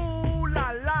 Ooh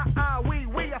la la, we.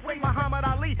 I say Muhammad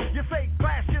Ali, you say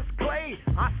glass is clay.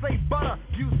 I say butter,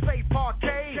 you say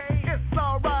parquet. It's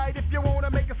alright if you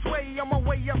wanna make a sway. I'm on my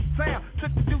way uptown,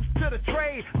 took the deuce to the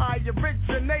trade. I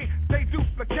originate, they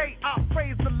duplicate. I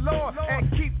praise the Lord and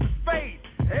keep the faith.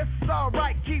 It's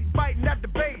alright, keep biting at the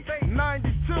bait.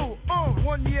 92,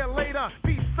 1 year later.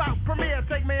 Peace out, Premier,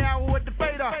 take me out with the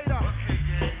fader.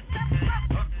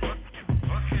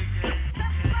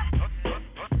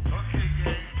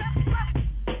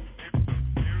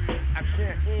 I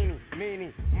can't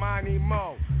meanie, miny,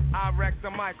 mo. I wreck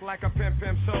the mic like a pimp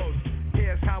shows.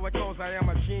 Here's how it goes, I am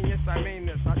a genius, I mean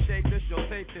this. I shape this, you'll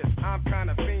tape this, I'm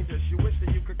kinda fiendish. You wish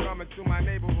that you could come into my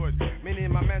neighborhood.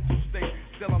 Meaning my mental state,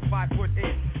 still I'm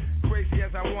 5'8". Crazy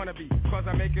as I wanna be, cause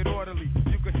I make it orderly.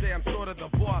 You could say I'm sort of the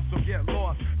boss, so get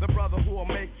lost. The brother who will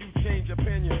make you change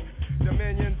opinions.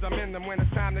 Dominions, I'm in them when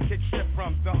it's time to kick shit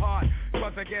from the heart.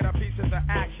 Cause I get a piece of the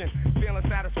action. Feeling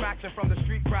satisfaction from the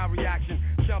street crowd reaction.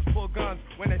 Chumps pull guns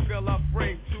when they feel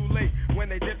afraid. Too late, when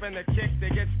they dip in the kick, they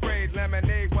get sprayed.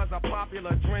 Lemonade was a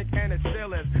popular drink and it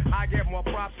still is. I get more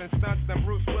props and stunts than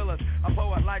Bruce Willis. A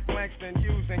poet like Langston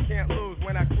Hughes and can't lose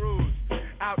when I cruise.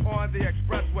 Out on the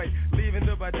expressway, leaving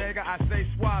the bodega, I say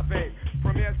suave.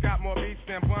 Premier's got more beats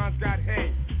than Bonds got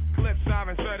hate. Clips are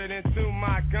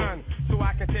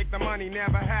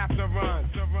never have to run.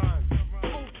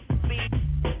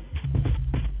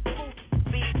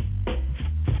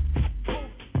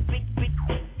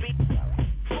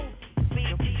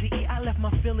 I left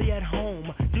my Philly at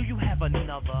home. Do you have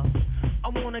another? I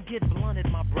wanna get blunted,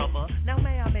 my brother. Now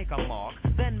may I make a mark,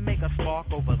 then make a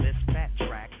spark over this fat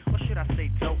track? Or should I say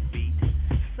dope beat?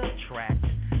 Subtract,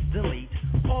 delete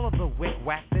all of the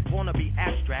wick-wack that wanna be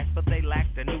abstract, but they lack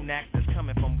the new knack that's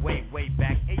coming from way, way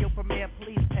back. Hey, yo, Premier,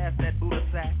 please pass that Buddha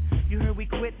sack. You heard we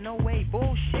quit? No way,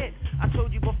 bullshit. I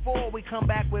told you before, we come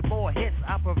back with more hits.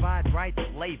 I provide right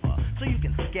flavor, so you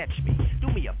can sketch me. Do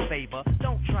me a favor,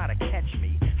 don't try to catch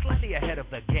me. Slightly ahead of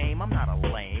the game, I'm not a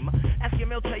lame. Ask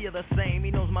him, he'll tell you the same.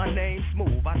 He knows my name,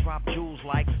 smooth. I drop jewels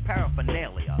like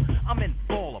paraphernalia. I'm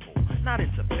infallible, not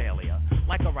into failure.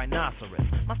 Like a rhinoceros,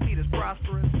 my speed is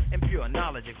prosperous, and pure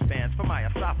knowledge expands from my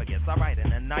esophagus. I write in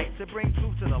the night to bring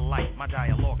truth to the light. My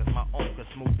dialogue is my own, cause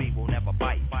smooth beat will never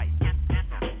bite. After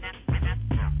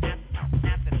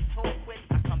the tour quit,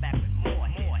 I come back with more.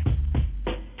 After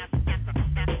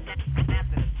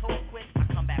the tour quit,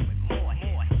 I come back with more.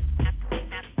 After the tour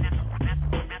quit, I come back with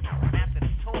more.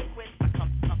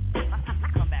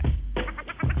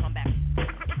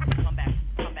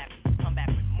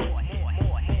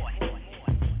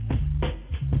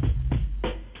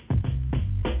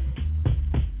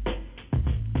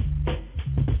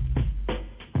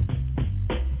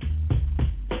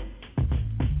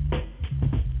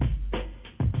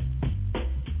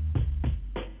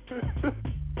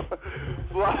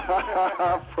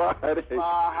 Friday.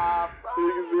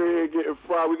 Niggas in here getting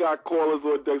fried. We got callers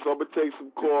on deck, so I'm going to take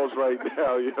some calls right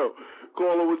now, yo.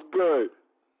 Caller, what's good?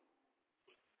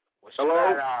 What's Hello?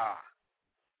 better?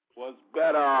 What's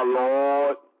better,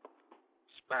 Lord?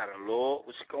 What's better, Lord?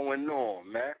 What's going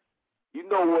on, man? You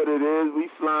know what it is. We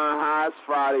flying high. It's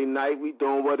Friday night. We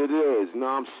doing what it is. You know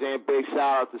what I'm saying? Big shout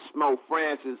out to Smoke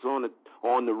Francis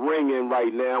on the ringing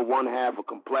right now. One half of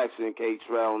Complexion,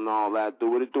 K-Trail and all that. Do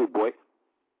what it do, boy.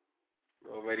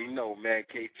 You already know, man.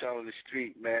 K-Trail on the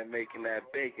street, man, making that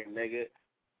bacon, nigga.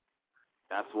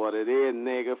 That's what it is,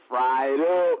 nigga. Fry it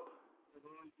up.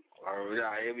 All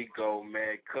right, here we go,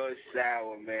 man. Cut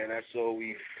sour, man. That's all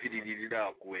we fitted it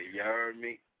up with. You heard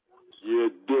me?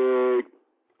 You dig.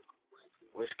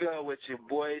 What's good with you,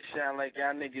 boy? It sound like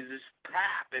y'all niggas is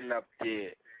popping up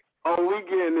there. Oh, we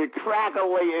getting it crack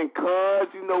away and cuz.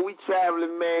 You know, we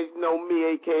traveling, man. You know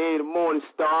me, a.k.a. the Morning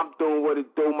Star. I'm doing what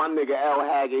it do. My nigga L.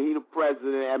 Haggard, he the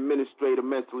president, administrator,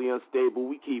 mentally unstable.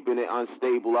 We keeping it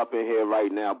unstable up in here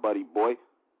right now, buddy boy.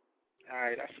 All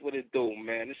right, that's what it do,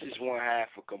 man. This is one half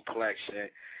of Complexion.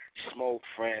 Smoke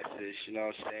Francis, you know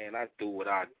what I'm saying? I do what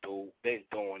I do. Been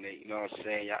doing it, you know what I'm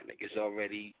saying? Y'all niggas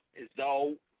already is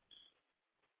dope.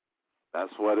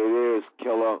 That's what it is,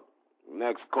 killer.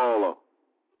 Next caller.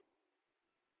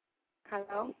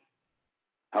 Hello?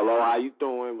 Hello, how you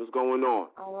doing? What's going on?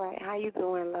 All right, how you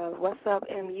doing, love? What's up,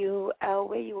 MUL?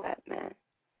 Where you at, man?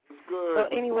 Good. So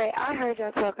anyway, I heard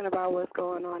y'all talking about what's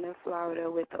going on in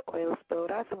Florida with the oil spill.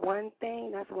 That's one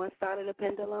thing. That's one side of the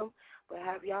pendulum. But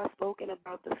have y'all spoken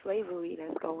about the slavery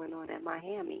that's going on in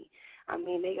Miami? I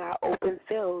mean, they got open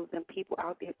fields and people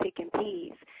out there picking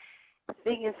peas,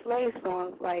 singing slave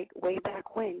songs like way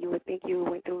back when. You would think you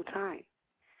went through time.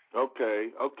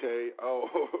 Okay. Oh,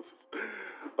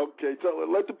 okay. So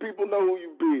let the people know who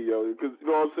you be, yo. Because you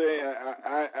know what I'm saying.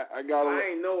 I got.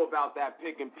 I ain't know about that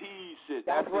picking peas shit.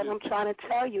 That's what I'm trying to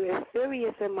tell you. It's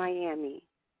serious in Miami.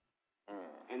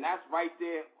 And that's right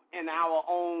there in our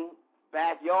own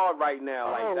backyard right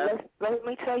now. Let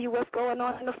me tell you what's going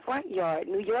on in the front yard.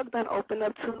 New York done opened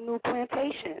up 2 new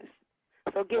plantations.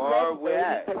 So get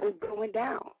ready, because it's going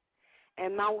down.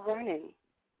 And Mount Vernon.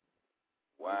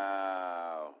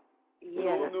 Wow.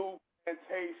 Yeah. 2 new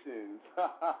plantations.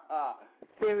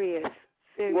 Serious.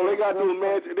 Well, they got them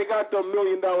 $1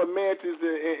 million mansions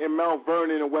in Mount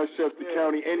Vernon and Westchester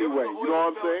County anyway. You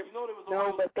know what I'm saying?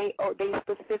 No, but they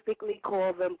specifically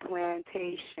call them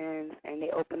plantations, and they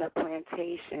open up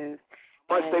plantations.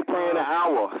 How much they paying an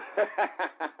hour?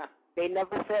 They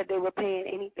never said they were paying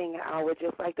anything an hour,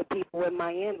 just like the people in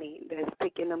Miami that's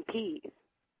picking them peas.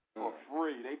 For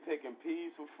free. They picking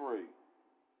peas for free.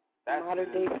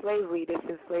 Modern day slavery. This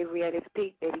is slavery at its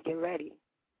peak, baby. Get ready.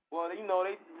 Well, you know,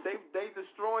 they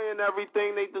destroying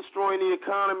everything. They destroying the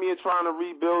economy and trying to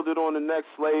rebuild it on the next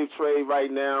slave trade right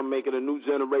now, making a new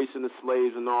generation of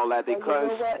slaves and all that. They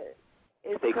cutting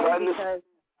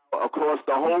across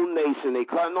the whole nation. They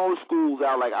cutting all the schools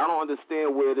out. Like, I don't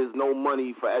understand where there's no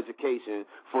money for education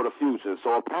for the future.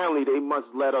 So apparently they must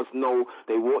let us know,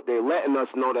 they're letting us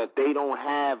know that they don't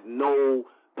have no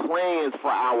plans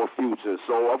for our future.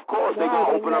 So, of course, they're going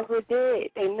to open up.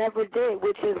 They never did,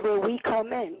 which is where we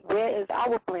come in. Where is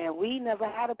our plan? We never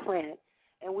had a plan,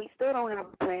 and we still don't have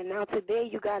a plan. Now, today,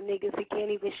 you got niggas who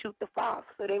can't even shoot the 5,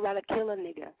 so they rather kill a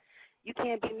nigga. You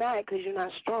can't be mad because you're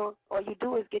not strong. All you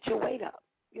do is get your weight up.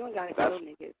 You don't got to kill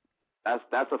niggas. That's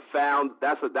a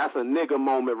nigga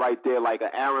moment right there, like an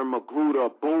Aaron Magruder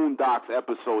Boondocks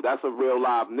episode. That's a real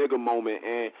live nigga moment.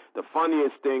 And the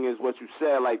funniest thing is what you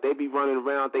said, like they be running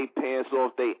around, they pants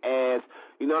off, they ass.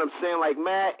 You know what I'm saying? Like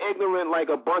mad ignorant, like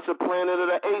a bunch of Planet of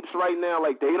the Apes right now.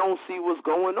 Like they don't see what's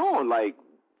going on. Like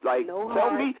no tell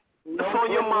heart, me no what's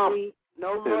on your mind.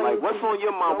 No like what's on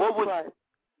your mind? What would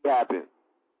happen?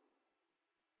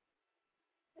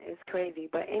 It's crazy.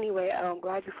 But anyway, I'm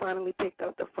glad you finally picked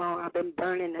up the phone. I've been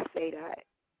burning to say that.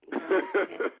 You know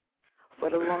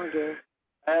for the longest.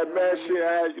 I had mad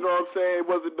shit. You know what I'm saying? It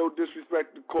wasn't no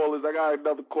disrespect to callers. I got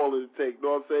another caller to take. You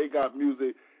know what I'm saying? He got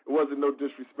music. It wasn't no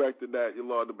disrespect to that,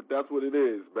 Yolanda. But that's what it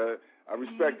is, man. I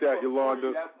respect that,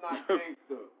 Yolanda. That's not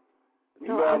gangster.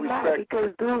 No, I'm not,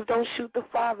 because dudes don't shoot the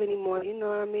 5 anymore. You know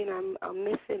what I mean? I'm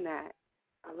missing that.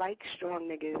 I like strong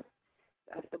niggas.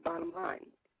 That's the bottom line.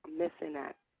 I'm missing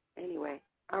that. Anyway,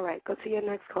 all right, go to your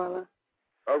next caller.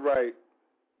 All right.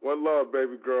 One love,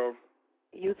 baby girl.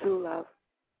 You too, love.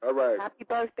 All right. Happy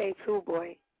birthday, too,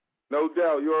 boy. No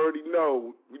doubt. You already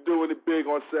know. We're doing it big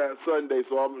on Sunday,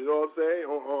 so you know what I'm saying?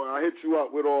 I hit you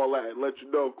up with all that and let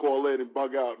you know, call in and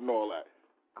bug out and all that.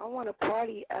 I want to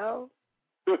party, L.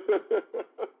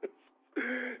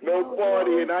 No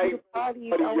party, and I ain't I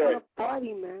want to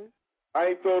party, man. I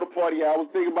ain't throw the party out. I was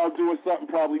thinking about doing something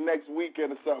probably next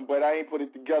weekend or something, but I ain't put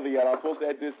it together yet. I was supposed to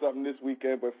have did something this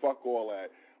weekend, but fuck all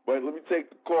that. But let me take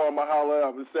the call. I'm going to holler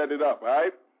up and set it up, all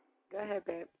right? Go ahead,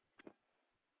 babe.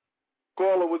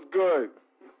 Caller, what's good?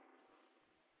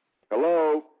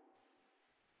 Hello?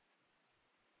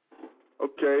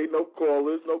 Okay, no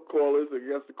callers. I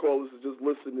guess the callers are just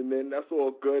listening in. That's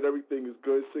all good. Everything is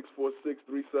good.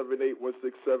 646-378-1678.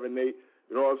 You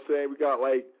know what I'm saying? We got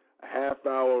like a half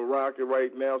hour rocking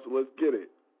right now, so let's get it.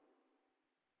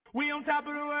 We on top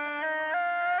of the world.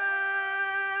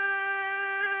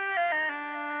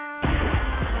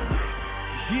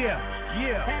 Yeah.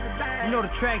 You know the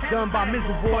track's done by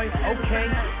Mizzle Boy, okay.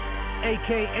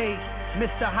 AKA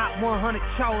Mr. Hot 100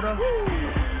 Chowder.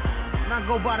 And I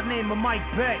go by the name of Mike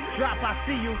Beck. Drop, I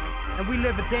see you. And we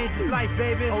live a dangerous life,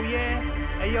 baby. Oh yeah?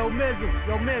 Hey, yo, Mizzle.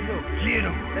 Get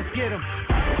him. Let's get him.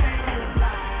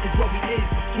 It's what we is,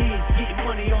 kids, getting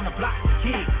money on the block,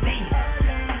 kids, damn.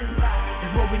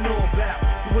 It's what we know about,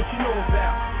 what you know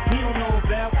about, we don't know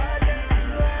about.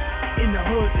 In the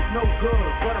hood, it's no good,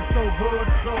 but I'm so good,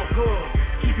 it's all good.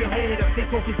 Keep your head up, stay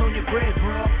focused on your bread,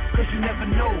 bro, cause you never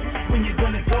know when you're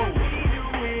gonna go.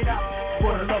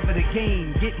 For the love of the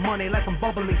game, get money like I'm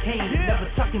bubbling cane. Never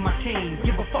tucking my chain,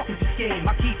 give a fuck if it's game.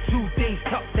 I keep 2 things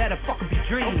tucked that'll fucking be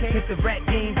dreams. Hit the rap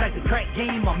game like the crack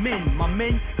game, I'm in. My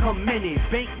men come in,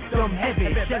 bank dumb heavy.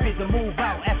 Chevy to move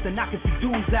out after knocking some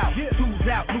dudes out. Dudes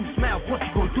out, loose mouth, what you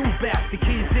gonna do about? The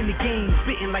kids in the game,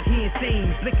 spitting like he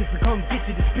insane. Lickers to come get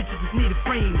you, this bitches just need a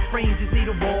frame. Frame just need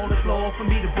a wall, it's law for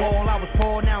me to ball. I was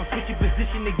poor, now I'm switching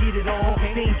position to get it all.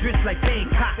 Dangerous like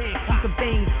Bangkok, keep some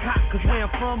things cocked, cause where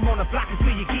I'm from on the block is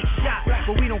where you get shot.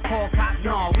 But we don't call cops,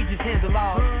 no, we just handle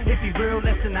all. If you real,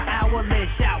 less than an hour,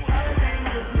 let's shower.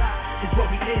 It's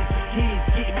what we is, kids,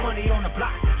 getting money on the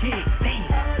block, kids, damn.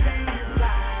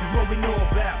 It's what we know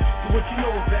about, what you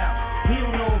know about, we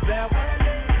don't know about.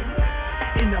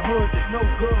 In the hood, it's no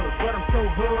good, but I'm so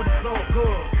good, it's all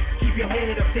good. Keep your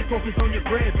head up, stay focused on your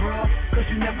bread, bro, cause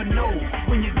you never know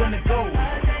when you're gonna go.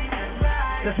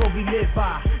 That's what we live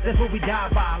by, that's what we die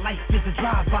by. Life is a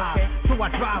drive-by, so I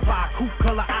drive by. Coupe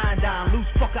color iodine, loose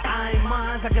fucker I ain't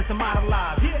mine. I guess I'm out of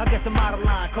line,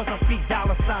 cause I speak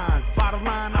dollar signs. Bottom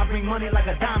line, I bring money like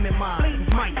a diamond mine. It's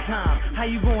my time, how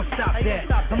you gonna stop that?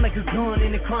 I'm like a gun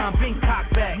in the crime, been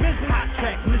cocked back. Hot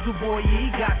tracks, Mizzle Boy, yeah, he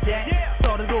got that.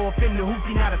 Started off in the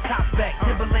hoopty, now the top back.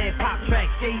 Timberland pop track,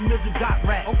 Jay Mizzle got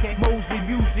rap. Mosley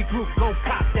Music Group, go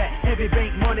cop that. Heavy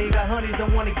bank money, got honeys,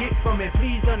 don't wanna get from it.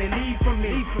 Please, honey, leave from me.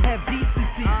 Have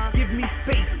decency, give me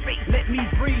space, let me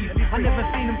breathe. I never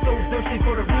seen them so thirsty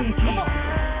for the room key.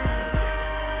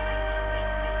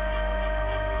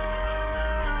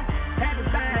 Have it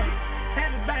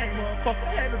bang, motherfucker,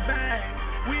 have it bang.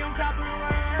 We on top of the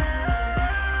world.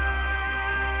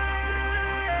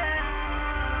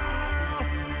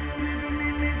 Living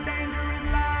in this dangerous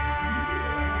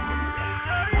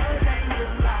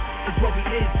life. It's what we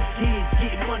is, kids,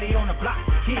 getting money on the block,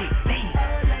 kids, damn.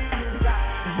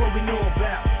 What we know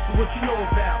about, what you know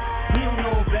about, we don't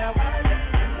know about.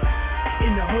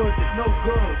 In the hood, there's no no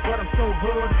good, but I'm so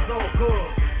hood, it's all good.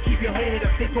 Keep your head up,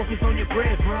 stay focused on your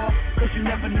bread, bro. Cause you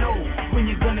never know when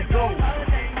you're gonna go.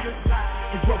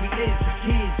 It's what we is, the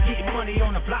kids, getting money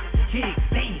on the block, the kids,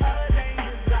 damn.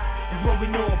 It's what we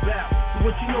know about, so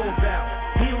what you know about,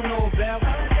 we don't know about.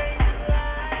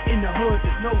 In the hood,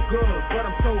 it's no good, but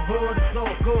I'm so hood, it's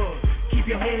all good. Keep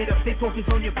your head up, stay focused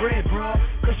on your bread, bro.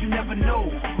 Cause you never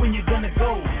know when you're gonna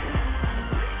go.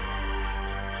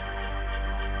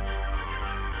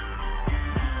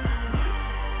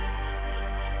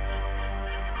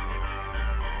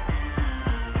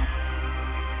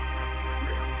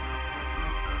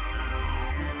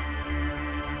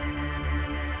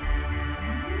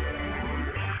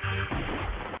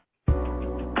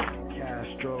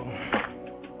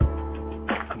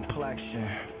 Complexion.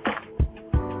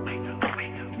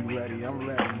 You ready? I'm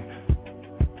ready.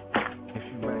 If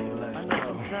you ready, let's go.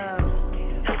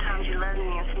 Sometimes you love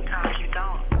me and sometimes you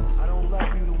don't. I don't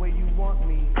love you the way you want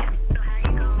me. So how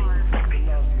you going? I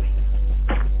love you.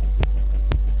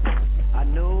 I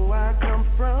know I come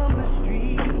from the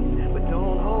street, but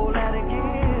don't hold that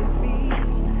against me.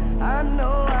 I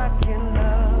know I can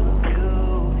love you.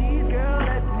 Please, girl,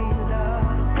 let me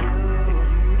love you. If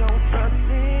you don't trust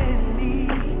in me,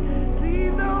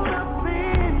 please don't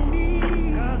offend me.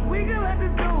 'Cause we can let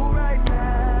this go right now.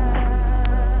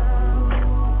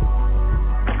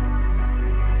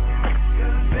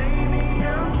 'Cause baby,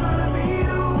 I'm trying to be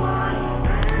the one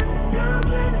that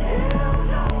doesn't heal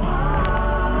your heart.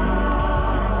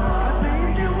 I think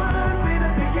you worth it, I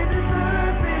think you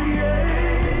deserve it, yeah.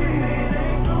 It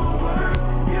ain't gonna work,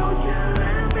 you should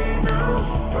let me know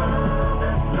from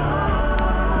the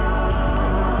start.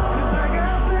 'Cause I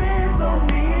got plans on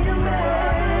me and your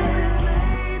man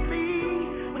lately,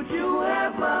 but you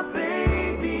have my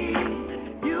baby.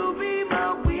 You be my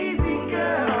Weezy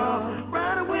girl,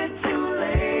 riding with you,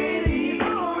 lady.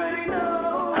 You already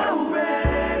know I'm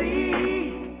ready.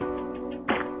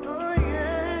 Oh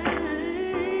yeah,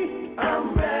 I'm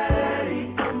ready,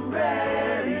 I'm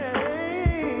ready.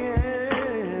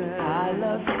 I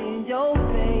love seeing your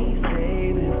face,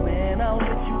 baby. When I'm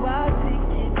with you, I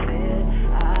take it there.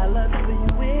 I love when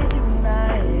you with you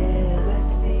night. Let's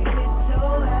see with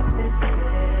your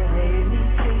atmosphere. Made me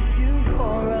chase you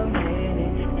for a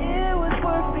minute. It was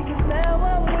worth it 'cause now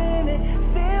I'm winning.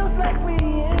 Feels like we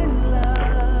in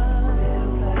love.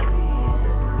 Feels like we in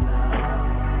love.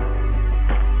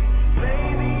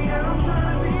 Baby, I'm trying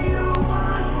to be the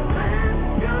one that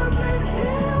doesn't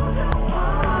heal your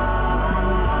heart.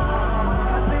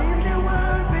 I think you're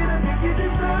worth it, I think you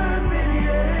deserve it,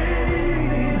 yeah.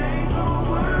 It ain't gonna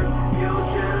work, you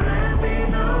should let me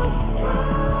know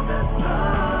from the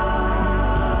start.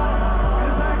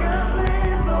 'Cause I got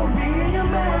plans on me and your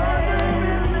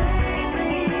man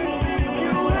lately.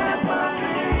 You have my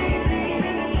baby,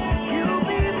 you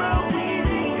be my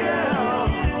Weezy girl,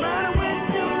 riding with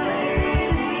you,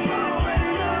 lady. You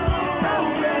already know I'm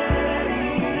ready.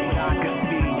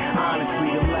 Monogamy, honestly,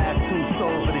 the last two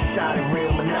souls of the shot at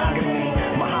real monogamy.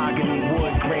 Mahogany,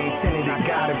 wood grain, tinted, it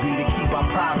gotta be to keep our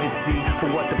privacy for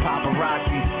what the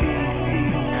paparazzi see.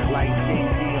 Like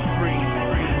Jay-Z and Free,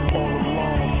 all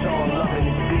alone, Sean loving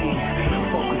his beat.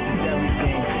 Focus is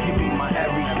everything, you be my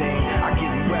everything. I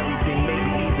give you everything,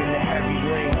 maybe even the heavy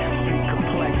ring. Street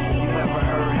complexion, you ever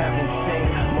heard heaven sing?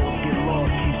 Most get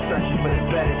lost, keep searching for the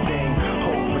better thing.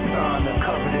 Whole persona,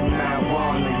 covered in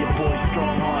marijuana. Your boy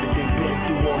strong-hearted, they been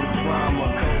through all the drama.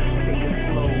 Take it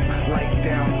slow, lights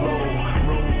down low.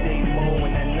 Rose day mo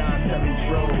and that 9-7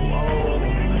 dro. Oh,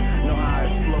 know how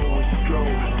it's flow and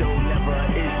stroll. Don't never an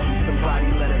issue, somebody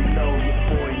let him know. Your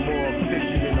boy more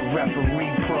efficient than a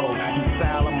referee pro. You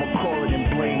foul, I'ma call it and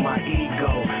blame my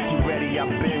ego. You ready? I've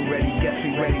been ready, guess we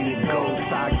ready to go.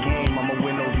 Side game, I'ma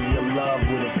win over your love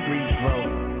with a free throw.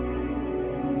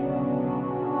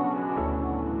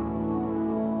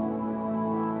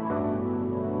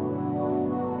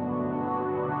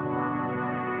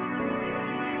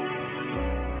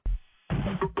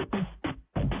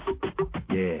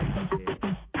 Yeah.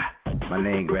 My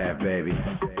name Grab, baby.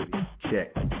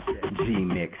 Check.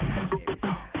 G-Mix.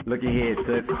 Look at here,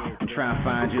 Toots. I'm trying to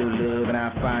find your love, and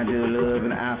I find your love,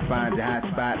 and I find your hot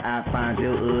spot, I find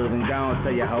your love, and go and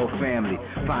tell your whole family.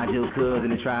 Find your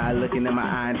cousin and try looking in my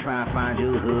eye and try and find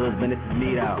your husband. This is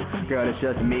me though, girl, it's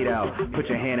just me though. Put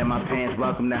your hand in my pants,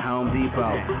 welcome to Home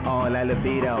Depot. All that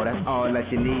libido, that's all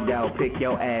that you need though. Pick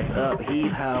your ass up,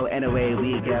 heave ho, and away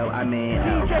we go. I mean,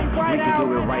 we can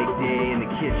do it right there in the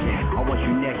kitchen. I want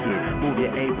you naked, move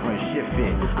your apron, shift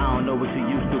it. I don't know what you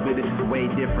used to, but this is way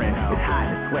different. It's hot,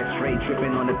 it's sweat. sweat tray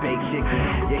dripping on the baked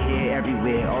chicken. Your hair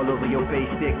everywhere, all over your face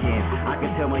sticking. I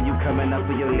can tell when you coming up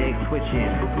with your legs twitching.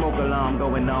 Smoke alarm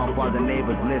going off while the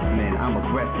neighbors listening. I'm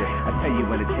aggressive, I tell you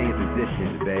when to change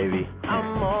positions, baby.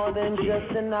 I'm more than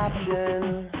just an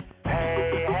option.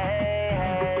 Hey, hey,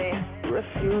 hey.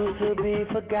 Refuse to be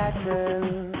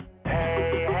forgotten.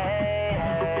 Hey, hey,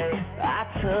 hey. I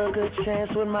took a chance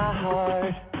with my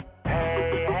heart.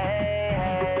 Hey, hey,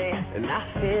 hey. And I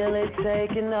feel it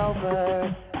taking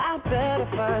over. I better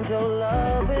find your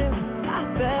loving. I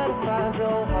better find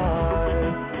your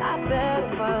heart. I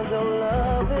better find your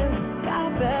loving. I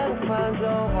better find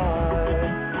your heart.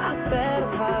 I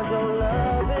better find your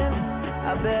loving.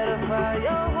 I better find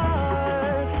your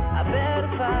heart. I better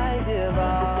find give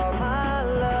all my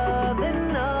love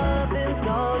and nothing's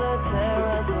gonna tear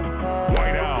us apart.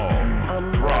 White Owl.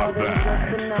 I'm more than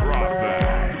just a number.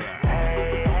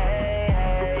 Hey, hey,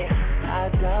 hey. I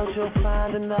doubt you'll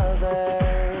find another.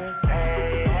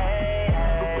 Hey, hey,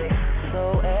 hey. So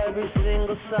every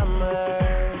single summer,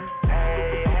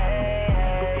 hey, hey,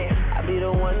 hey. I'll be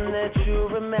the one that you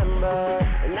remember.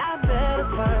 And I better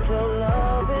find your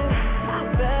loving. I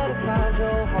better find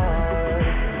your heart.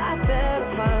 I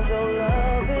better find your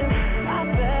loving. I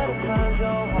better find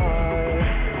your heart.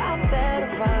 I better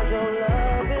find your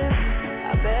loving. I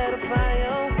better find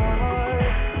your heart.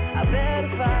 I better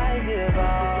find give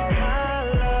all my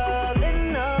love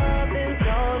and nothing's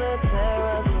gonna tear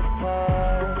us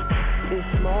apart.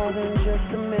 It's more than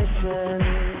just a mission.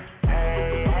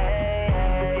 Hey, hey,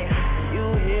 hey. You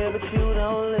hear but you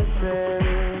don't listen.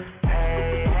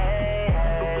 Hey, hey,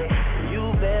 hey. You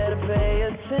better pay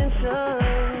attention.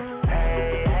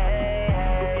 Hey, hey,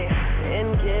 hey. And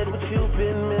get what you've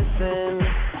been missing.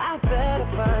 I better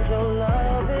find your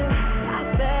loving. I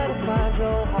better find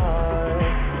your heart. I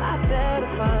better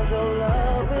find your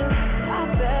loving. I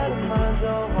better find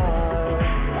your heart.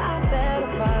 I better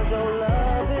find your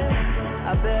loving. I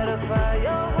better find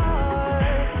your heart.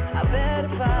 I better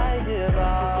find give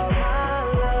all my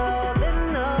love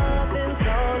and nothing's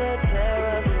gonna tear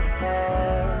us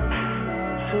apart.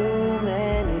 Too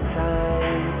many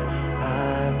times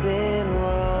I've been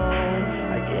wrong.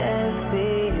 I guess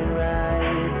being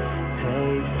right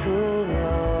takes too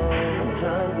long. I'm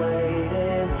done waiting,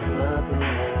 there's nothing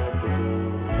left to do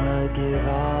but give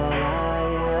all I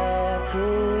have to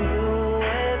you.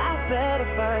 And I better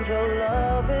find your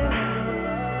loving.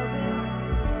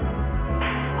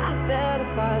 I better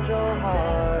find your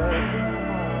heart.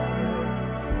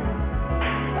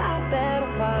 I better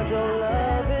find your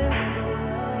loving.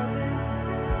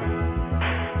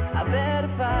 I better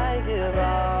find give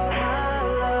all my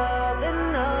love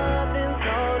and nothing's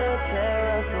gonna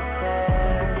tear us apart.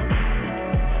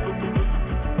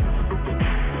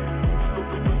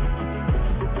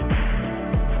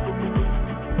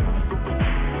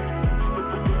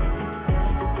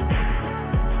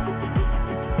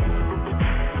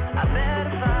 I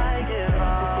better find give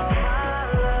all my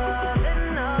love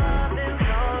and nothing's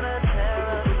gonna tear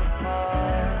us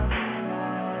apart.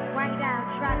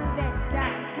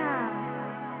 WhiteOutTrockset.com.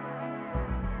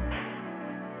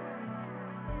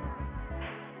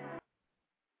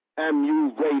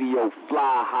 MU Radio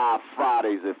Fly High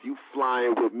Fridays. If you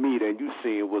flying with me, then you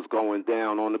seeing what's going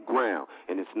down on the ground.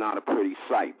 And it's not a pretty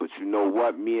sight. But you know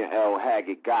what? Me and L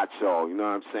Haggett got y'all. You know what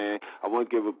I'm saying? I want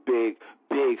to give a big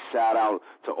shout out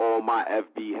to all my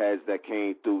FB heads that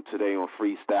came through today on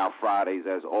Freestyle Fridays.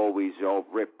 As always, y'all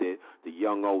ripped it. The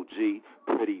Young OG,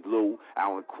 Pretty Lou,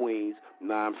 out in Queens. You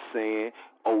know what I'm saying?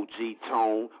 OG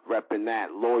Tone, repping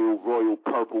that loyal Royal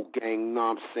Purple gang, you know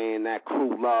what I'm saying, that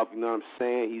crew love, you know what I'm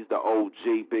saying, he's the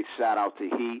OG, big shout out to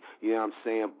he, you know what I'm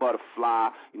saying, Butterfly,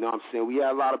 you know what I'm saying, we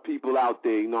had a lot of people out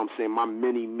there, you know what I'm saying, my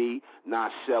mini-me,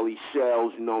 not Shelly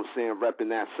Shells, you know what I'm saying, repping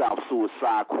that South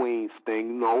Suicide Queens thing,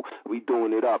 you know, we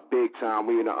doing it up big time,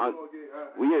 we in an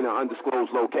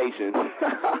undisclosed location.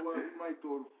 You might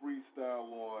throw the freestyle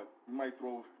on, you might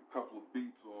throw a couple of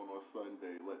beats on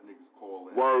Sunday, let niggas call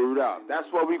in. Word up.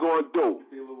 That's what we gonna do.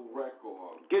 Get a little wreck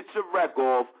off. Get your wreck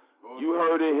off. You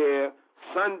heard it here.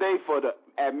 Sunday for the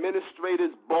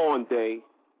administrators' born day.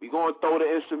 We gonna throw the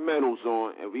instrumentals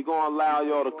on, and we gonna allow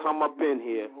y'all to come up in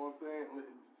here. You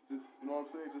know what I'm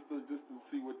saying? Just to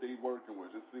see what they working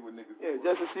with. Just see what niggas. Yeah,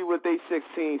 just to see what they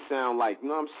 16 sound like. You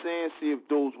know what I'm saying? See if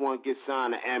dudes want to get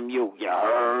signed to MU. You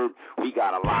heard? We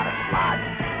got a lot of slots.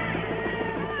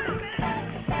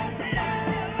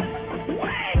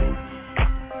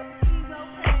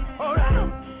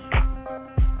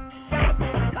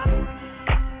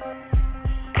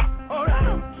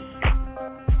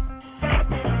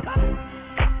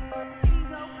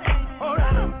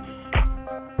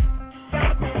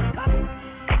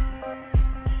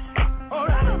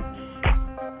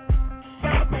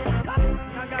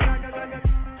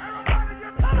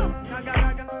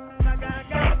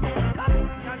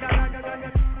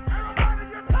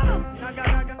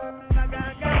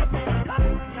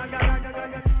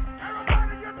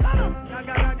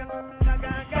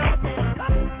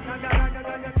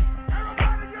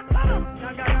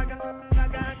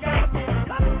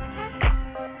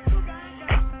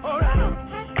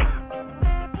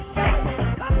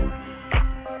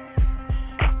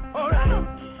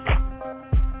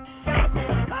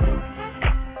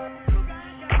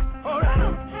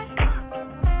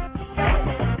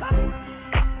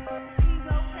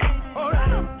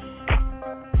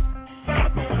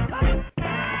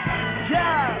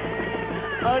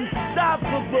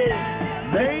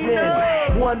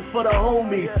 Listen, 1 for the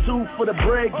homies, 2 for the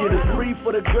bread getters, 3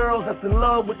 for the girls that's in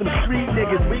love with them street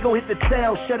niggas. We gon' hit the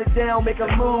town, shut it down, make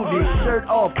a movie. Shirt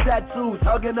off, tattoos,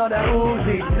 hugging on that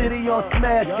Uzi. City on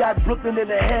smash, got Brooklyn in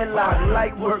the headlock.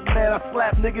 Light work, man, I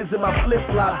slap niggas in my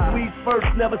flip-flops. Squeeze first,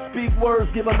 never speak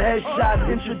words, give them headshots.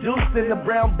 Introducing the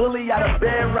brown bully out of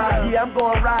Bear Rock. Yeah, I'm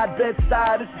gon' ride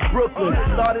Bed-Stuy, this is Brooklyn.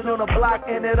 Started on the block,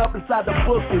 ended up inside the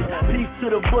bookings. Peace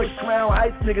to the Bush, Crown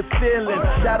Heights niggas feeling.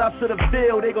 Shout out to the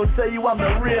Ville, they gon' tell you I'm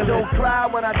the real. Don't cry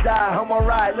when I die, I'm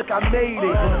alright, look I made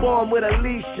it. Perform with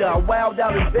Alicia, I wowed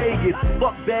out in Vegas.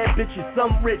 Fuck bad bitches,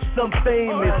 some rich, some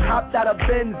famous. Hopped out of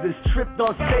Benzes, tripped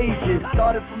on stages.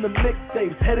 Started from the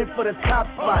mixtapes, headed for the top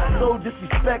spot. So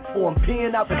disrespectful, I'm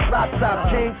peeing out the drop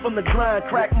top. Came from the grind,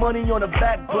 crack money on the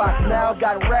back block. Now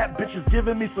got rap bitches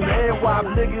giving me some airwop.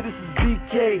 Nigga, this is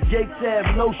BK,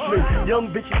 J-Tab, no shit.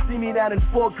 Young bitches see me down in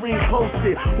Fort Greene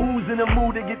posted. Who's in the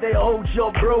mood to get their old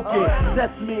jaw broken?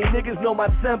 Sesame, niggas know my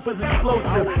temper's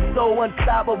explosive. So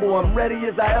unstoppable, I'm ready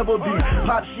as I ever be.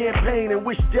 Pop champagne and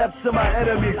wish death to my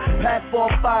enemies. Pack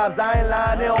 4-5s, I ain't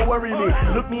lying, they don't worry me.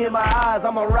 Look me in my eyes,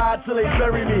 I'ma ride till they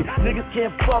bury me. Niggas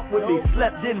can't fuck with me,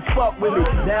 slept didn't fuck with me.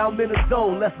 Now I'm in the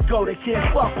zone, let's go, they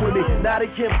can't fuck with me. Now they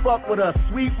can't fuck with us,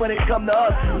 sweet when they come to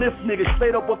us. Lift niggas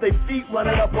straight up with their feet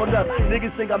running up on us.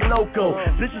 Niggas think I'm loco,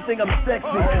 bitches think I'm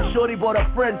sexy. Shorty bought a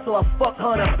friend, so I fuck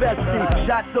her and her bestie.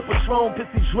 Shots of Patron,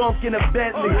 pissy drunk in a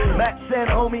Bentley. Max said,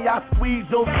 homie, I squeeze,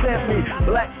 don't tempt me.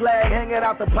 Black flag hanging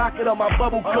out the pocket of my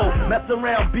bubble coat. Mess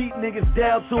around, beat niggas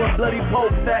down to a bloody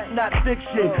pope. Fact, not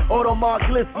fiction. Audemars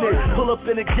glistening. Pull up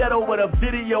in the ghetto with a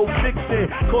video fixing.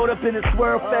 Caught up in the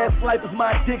swerve, fast life is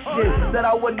my addiction. Said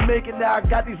I wouldn't make it, now I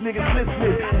got these niggas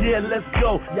listening. Yeah, let's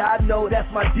go. Yeah, I know that's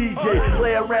my DJ.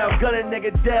 Play around, gun a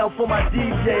nigga down for my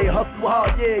DJ. Hustle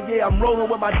hard, yeah, I'm rolling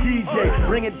with my DJ.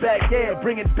 Bring it back, yeah,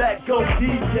 bring it back, go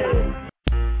DJ.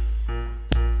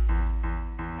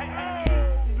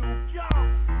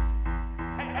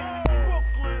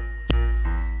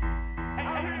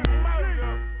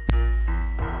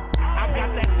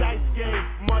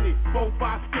 Money, 4,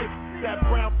 5, 6. That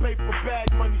brown paper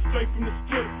bag money straight from the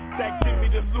strip. That give me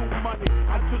the loot money.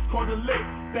 I just called a lick.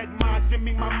 That mind give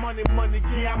me my money.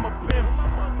 Yeah, I'm a pimp.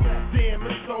 Damn,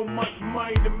 it's so much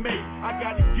money to make. I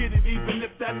gotta get it, even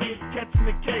if that means catching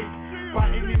the case. By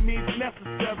any means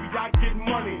necessary, I get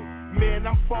money. Man,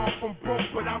 I'm far from broke,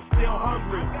 but I'm still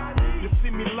hungry. You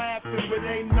see me laughing, but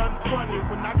ain't nothing funny.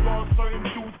 When I go on certain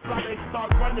dudes, they start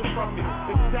running from me.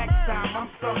 It's tax time, I'm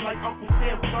something like Uncle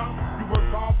Sam, son. You work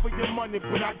hard for your money,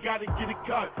 but I gotta get it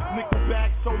cut. Nickel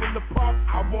bag sold in the park,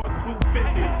 I want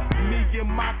 250. Me and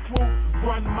my crew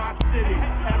run my city.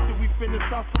 After we finish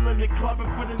hustling and clubbing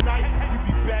for the night,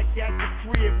 we be back at the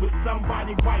crib with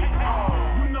somebody white.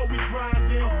 You know we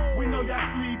grinding, we know y'all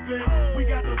sleeping. We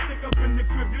got the stick up in the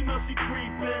crib, you know she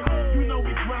creeping. You know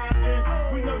we grinding,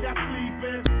 we know y'all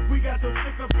sleeping. We got the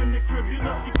stick up in the crib, you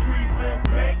know she creeping.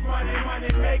 Make money,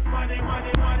 money, make money,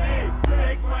 money, money.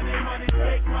 Make money, money,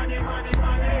 make money, money,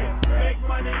 money. Make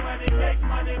money, money, make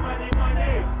money, money,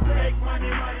 money. Make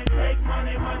money, money, make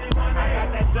money, money, money. I got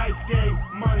that dice game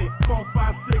money, 4,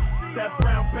 5, 6. That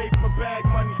brown paper bag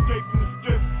money straight from the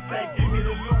strip. That give me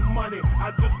the loot money.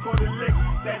 I just caught a lick.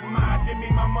 That mind give me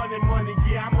my money.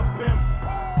 Yeah, I'm a pimp.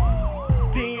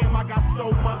 Damn, I got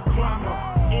so much drama.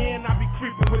 And I be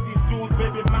creeping with these dudes,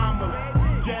 baby mamas.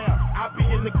 Yeah, I be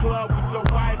in the club with your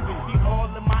wife, and she all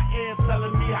in my ear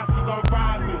telling me how she gon'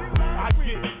 ride me. I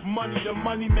get money, the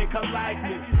money make her like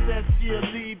me. She said she'll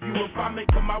leave you if I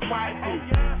make her my wife.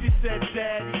 She said,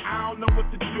 Daddy, I don't know what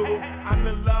to do. I'm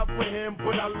in love with him,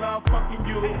 but I love fucking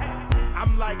you.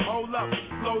 I'm like, hold up,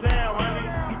 slow down, honey.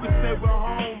 You can say we're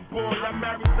home, boy. I'm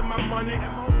married to my money.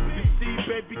 You see,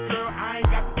 baby girl, I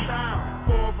ain't got the time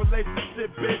for a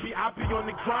relationship, baby. I be on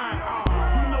the grind.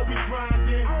 You know we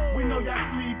grinding, we know y'all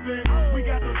sleeping. We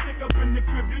got the stick up in the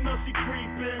crib, you know she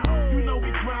creeping. You know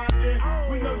we grinding,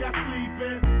 we know y'all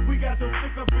sleeping. We got the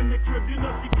stick up in the crib, you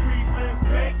know she creeping.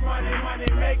 Make money, money,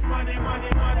 make money, money,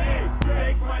 money.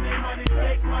 Make money, money,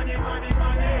 make money, money,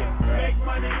 money. Make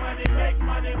money, money, make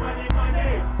money, money, money.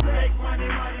 Make money,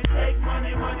 money, make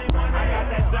money, money, money. I got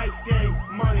that dice game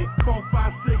money, 4,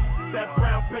 5, 6. That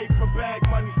brown paper bag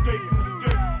money straight from the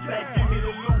strip. That give me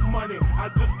the loot money. I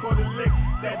just caught a lick.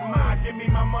 That mind give me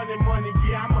my money.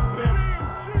 Yeah, I'm a pimp.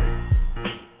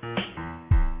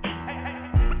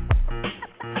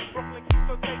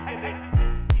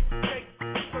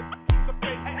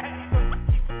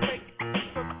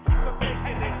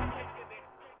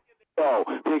 Yo,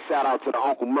 big shout out to the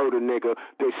Uncle Murder nigga.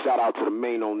 Big shout out to the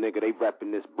Mano nigga. They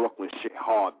reppin' this Brooklyn shit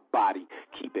hard. body,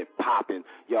 keep it popping.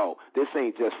 Yo, this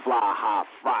ain't just Fly High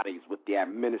Fridays with the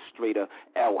administrator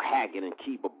L. Haggard and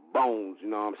Keeper Bones, you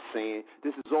know what I'm saying?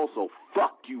 This is also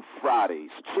Fuck You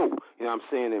Fridays, too, you know what I'm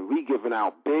saying? And we giving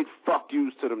out big fuck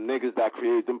yous to them niggas that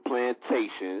created them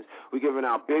plantations. We giving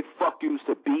out big fuck yous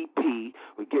to BP.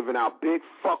 We giving out big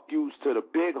fuck yous to the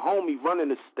big homie running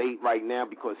the state right now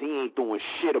because he ain't doing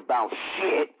shit about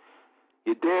shit.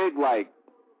 You dig? Like,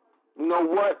 you know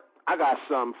what? I got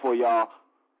something for y'all.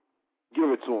 Give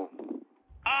it to him.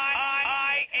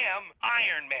 I am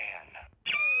Iron Man.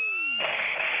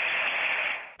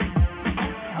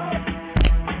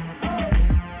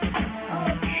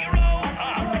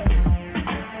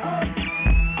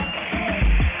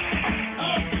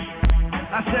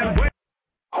 I said, wait.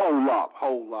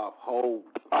 Hold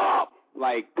up.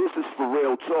 Like, this is for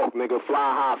real talk, nigga. Fly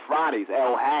High Fridays,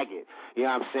 L. Haggard. You know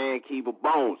what I'm saying? Keeper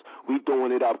Bones. We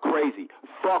doing it up crazy.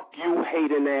 Fuck you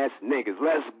hating ass niggas.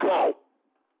 Let's go.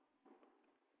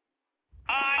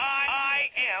 I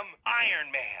am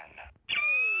Iron Man.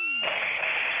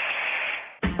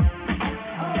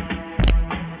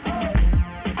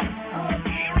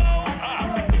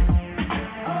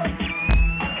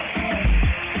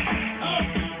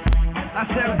 I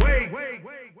said, wait,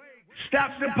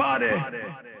 stop the party.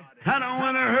 I don't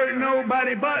want to hurt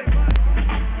nobody but.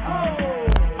 Oh,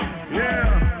 yeah.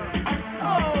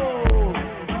 Oh,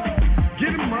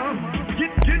 get him up, get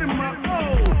him up.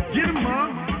 Oh, get him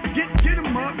up, get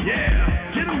him up.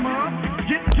 Yeah, get him up,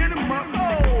 get him up.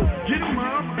 Oh, get him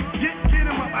up, get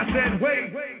him up. I said,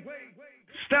 wait,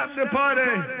 stop the party.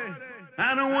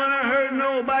 I don't want to hurt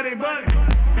nobody but.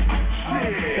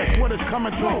 That's what it's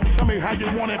coming to. Tell me how you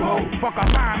want it, ho. Fuck a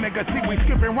line, nigga. See, we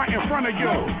skipping right in front of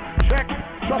you. Check.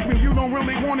 Trust me, you don't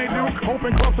really want it, Duke.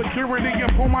 Open close security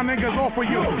and pull my niggas off of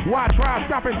you. Why try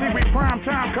stop it? See, we prime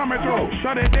time coming through.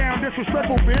 Shut it down,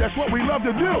 disrespectful bitch. That's what we love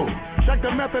to do. Check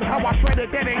the method, how I shred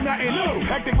it. That ain't nothing new.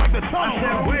 Hectic like the tunnel. I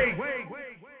said, wait.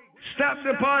 Stop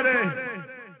the party.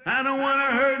 I don't want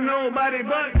to hurt nobody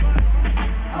but.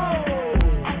 Oh,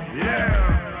 yeah.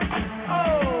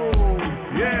 Oh,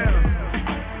 yeah.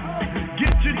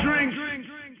 Get your drinks,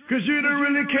 cause you don't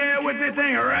really care what they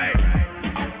think, alright?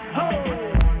 Oh,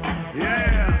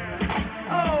 yeah.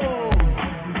 Oh,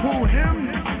 who him?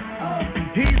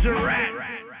 He's a rat.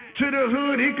 To the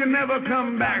hood, he can never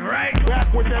come back, right? Back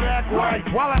with that act right.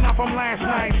 Wildin' out from last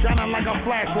night, shining like a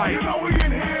flashlight. You know we in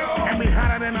here, and we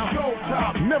hotter than a stove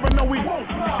top. Never know we won't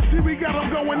stop. See, we got them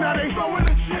going now, they throwing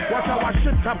the shit. Watch how I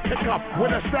shit top pick up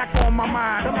with a stack on my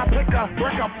mind. Then I pick up,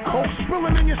 break up, coke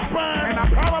spilling in your spine. And I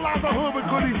paralyze the hood with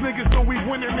good these niggas know we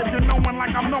winning. If you're knowing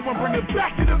like I'm knowing, bring it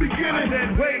back to the beginning. I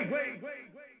said, wait,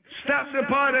 stop the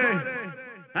party.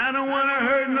 I don't want to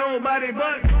hurt nobody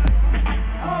but.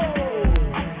 Oh,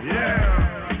 yeah.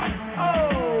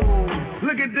 Oh,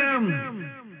 look at them.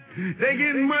 They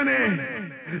getting money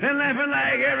and laughing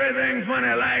like everything's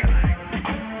funny. Like,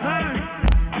 huh?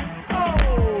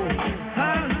 Oh,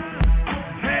 huh?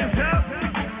 Hands up.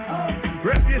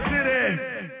 Rep your city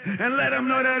and let them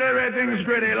know that everything's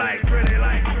pretty. Like,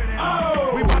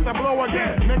 oh, we about to blow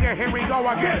again. Nigga, here we go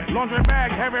again. Laundry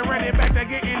bag, have it ready, back to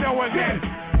getting dough again.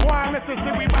 Boy, listen,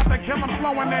 see, we about to kill them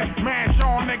slowing it. Man, show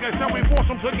them niggas, so we force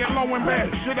them to get low in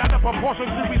bed. Shit out of proportion,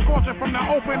 see, we scorching from the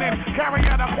opening. Carry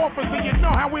out a corpus, so you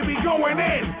know how we be going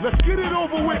in. Let's get it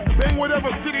over with. Bang whatever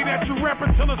city that you rep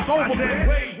until it's over. I said,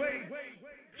 wait,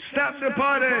 stop the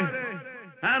party.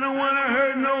 I don't want to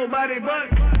hurt nobody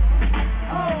but.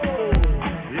 Oh,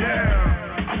 yeah.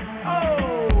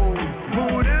 Oh,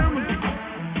 who them?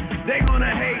 They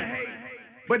gonna hate.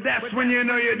 But that's when you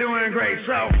know you're doing great,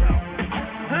 so.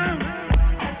 Huh?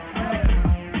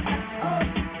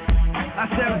 I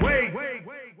said, wait,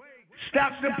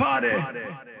 stop the party.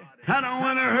 I don't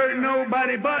want to hurt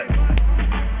nobody but.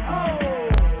 Oh,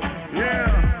 yeah.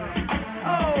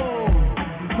 Oh,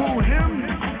 who him?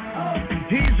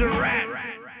 He's a rat.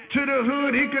 To the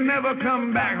hood, he can never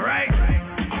come back, right?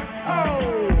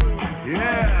 Oh,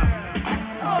 yeah.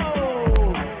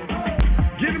 Oh,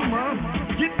 get him up,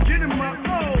 get him up.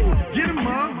 Oh, get him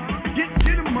up, get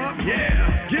him up,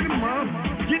 yeah. Get him up,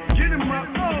 get him up,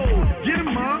 oh, get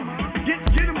him up, get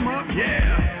him up,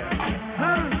 yeah.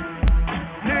 Huh?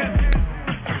 Yeah.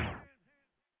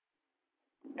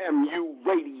 MU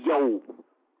Radio,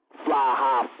 Fly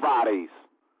High Fridays.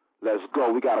 Let's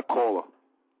go. We got a caller.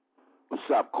 What's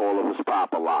up, caller? What's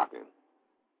Papa locking?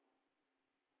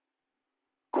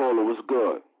 Caller, what's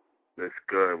good?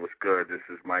 What's good? This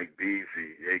is Mike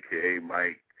Beasley, a.k.a.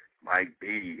 Mike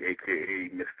B, a.k.a.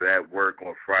 Mr. At Work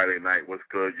on Friday night. What's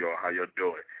good, y'all? How y'all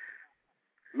doing?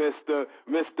 Mr.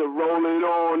 Roll it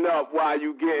on up while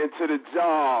you get into the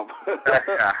job.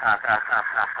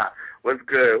 What's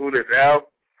good? Who this, L?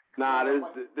 Nah,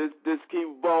 this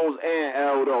Keith Bones and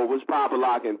L though. What's poppin',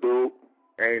 dude?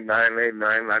 Ain't nothing.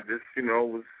 I just,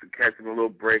 was catching a little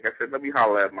break. I said, let me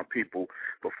holler at my people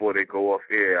before they go off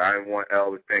air. I didn't want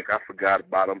L to think I forgot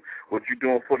about him. What you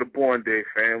doing for the Born Day,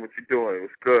 fam? What you doing?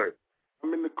 What's good?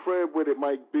 I'm in the crib with it,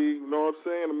 Mike B. You know what I'm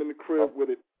saying? I'm in the crib with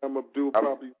it. I'm gonna do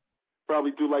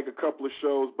probably do like a couple of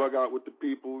shows, bug out with the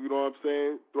people. You know what I'm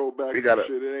saying? Throw back some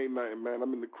shit. It ain't nothing, man.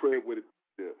 I'm in the crib with it.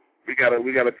 Yeah. We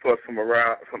gotta put some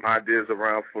ideas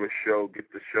around for the show.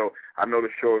 Get the show. I know the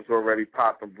show is already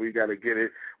popping, but we gotta get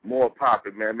it more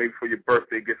popping, man. Maybe for your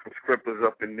birthday, get some strippers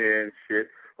up in there and shit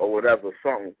or whatever.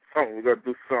 Something. We gotta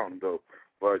do something though.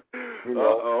 But I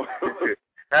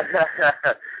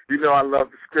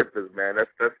love the strippers, man.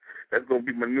 That's gonna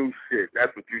be my new shit.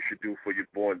 That's what you should do for your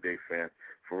Born Day, fan,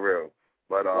 for real.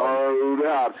 But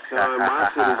up, son.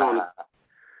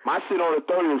 My shit on the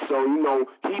 30th, so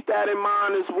keep that in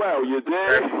mind as well. You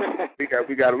dig?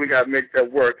 we got to make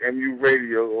that work. MU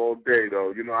Radio all day,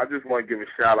 though. I just want to give a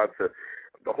shout out to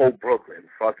the whole Brooklyn.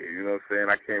 Fuck it, you know what I'm saying?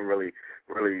 I can't really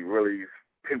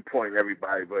pinpoint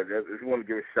everybody, but I just want to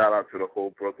give a shout out to the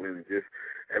whole Brooklyn and just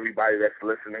everybody that's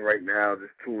listening right now.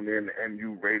 Just tune in to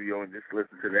MU Radio and just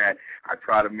listen to that. I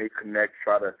try to make connect,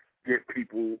 try to get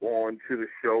people on to the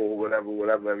show or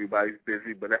whatever. Everybody's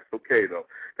busy, but that's okay, though.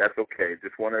 That's okay.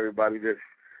 Just want everybody to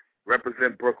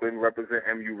represent Brooklyn, represent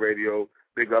MU Radio.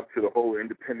 Big up to the whole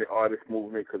independent artist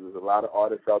movement because there's a lot of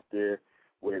artists out there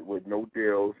with no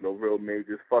deals, no real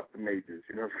majors. Fuck the majors.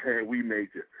 You know what I'm saying? We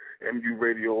major. MU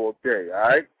Radio all day, all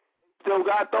right? Still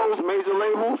got those major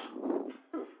labels?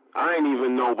 I ain't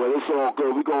even know, but it's all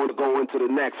good. We're going to go into the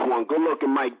next one. Good looking,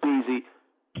 Mike Beezy.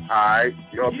 All right,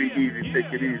 y'all be easy, take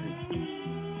it easy.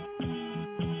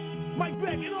 Mike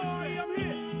Beck, I'm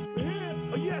here.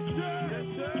 Oh, yes, sir.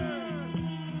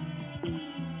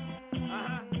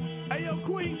 Hey, yo,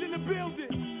 Queens in the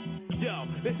building. Yo,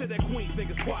 they said that Queens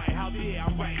niggas quiet. How the air?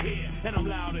 I'm right here, and I'm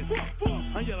loud as fuck.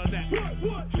 I'm yelling at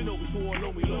what? You know it's war,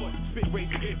 know me, Lord. Spit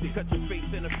razor gifted, cut your face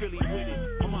in a Philly with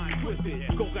it. My mind twisted,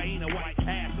 cocaine, a white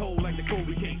asshole like the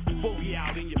Kobe case. Bogey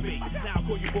out in your face. Now I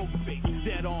call you bogey face.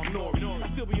 Dead on Nori.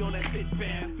 I still be on that shit,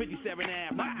 fam. 57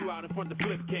 Ave, knock you out in front of the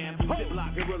flip cam.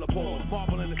 Ziploc gorilla pause,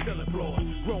 marble in the cellar floor.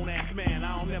 Grown ass man,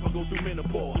 I don't never go through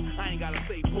menopause. I ain't gotta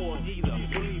say pause either.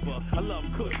 Believer, I love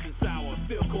kush and sour,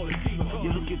 still call it fever.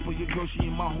 You're looking for your girl, she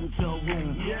in my hotel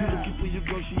room. You're looking for your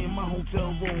girl, she in my hotel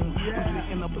room. I'm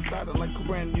sitting up beside her like a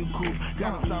brand new coupe.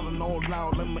 Got her sounding all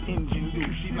loud like my engine do.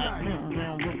 She like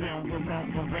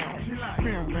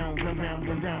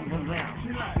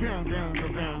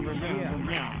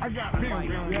I got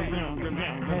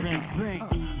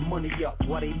money up,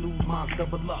 while they lose minds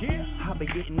double up. I've been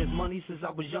getting this money since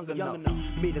I was young enough.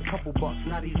 Made a couple bucks,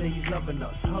 now these ladies loving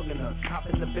us, hugging us. Hop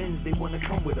in the Benz, they wanna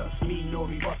come with us. Me,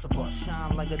 Nori, bust a bus,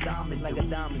 shine like a diamond.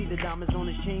 See the diamonds on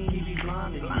his chain, he be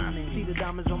blinded. See the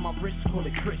diamonds on my wrist, call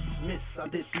it Christmas. I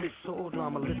dismiss all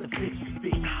drama, let the bitch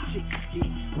speak. Chicks get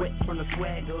wet from the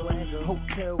swagger.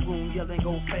 Hotel room, yelling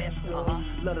go faster.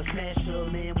 Let her smash her,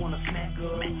 man wanna smack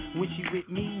her. When she with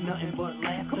me, nothing but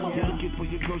laughter. You're looking for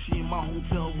your girl, she in my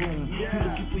hotel room. You're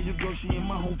looking for your girl, she in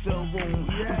my hotel room.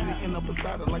 I'm sitting up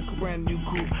beside her like a brand new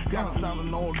coupe. Got her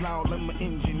sounding all loud like my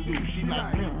engine do. She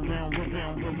like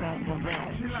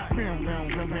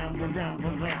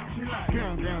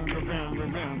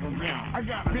I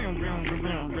got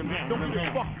don't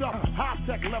get fucked up. High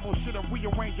tech level shit and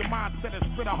rearrange your mindset and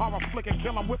spit a horror flick and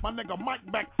kill him with my nigga Mike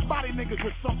Beck. Body niggas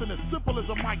with something as simple as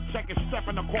a mic check and step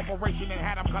in the corporation and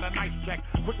had him cut a nice check.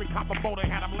 Quickly cop a boat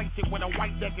and had him laced it with a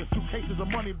white deck and suitcases of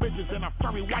money, bitches and a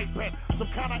furry white pet. Some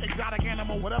kind of exotic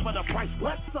animal, whatever the price.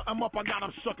 Let's set him up, I got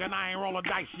him shook and I ain't rolling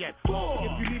dice yet.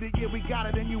 If you need it, yeah, we got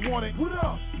it and you want it. What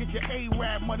up? Get your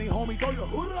A-Rab money, homie, throw your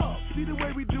hood up. See the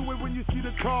way we do it when you see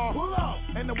the car. Pull up.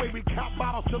 And the way we cop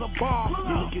bottles to the bar.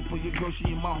 You're looking for your girl,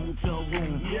 she in my hotel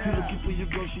room. You're looking for your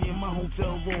girl, she in my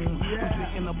hotel room. I'm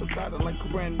sitting up beside her like a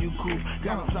brand new coupe.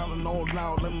 Got her sounding all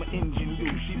loud like my engine do.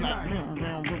 She like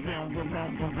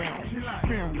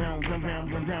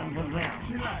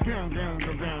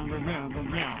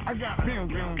I got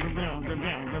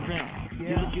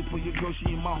You're looking for your girl,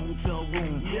 she in my hotel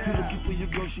room. You're looking for your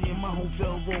girl, she in my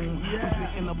hotel room.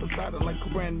 I'm sitting up beside her like a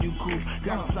brand new coupe.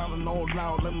 Got her sounding all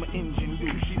loud like my engine do.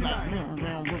 She like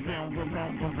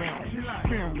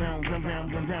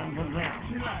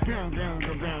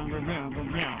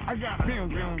I got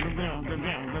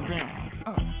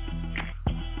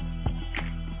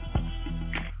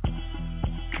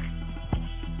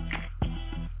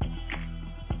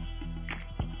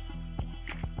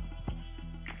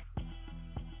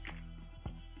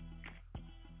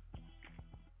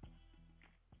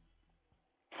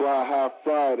Fly High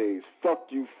Fridays. Fuck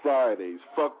you Fridays.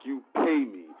 Fuck you pay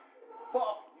me.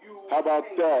 Fuck you. How about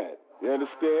that? You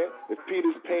understand? If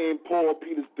Peter's paying Paul,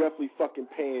 Peter's definitely fucking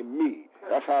paying me.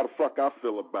 That's how the fuck I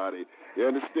feel about it. You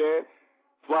understand?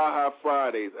 Fly High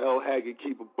Fridays, L. Haggard,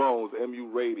 Keep It Bones,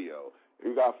 MU Radio.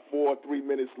 We got 3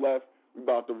 minutes left. We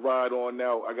about to ride on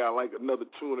now. I got like another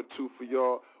tune or two for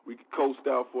y'all. We can coast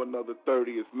out for another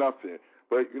 30. It's nothing.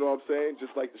 But you know what I'm saying?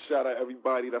 Just like to shout out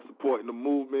everybody that's supporting the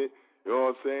movement. You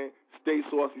know what I'm saying? Stay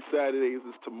Saucy Saturdays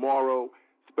is tomorrow.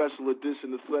 Special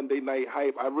edition of Sunday Night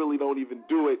Hype. I really don't even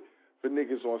do it for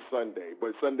niggas on Sunday.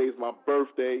 But Sunday's my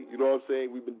birthday. You know what I'm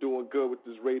saying? We've been doing good with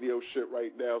this radio shit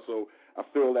right now. So I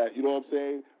feel that, you know what I'm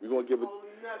saying? We're going to give it.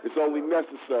 It's only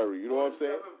necessary. You know what I'm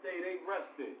saying? On the 7th day, they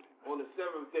rested. On the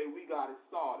 7th day, we got it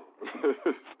started.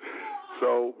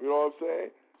 So, you know what I'm saying?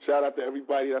 Shout out to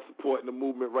everybody that's supporting the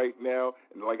movement right now.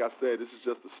 And like I said, this is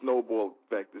just a snowball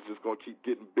effect. It's just going to keep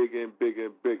getting bigger and bigger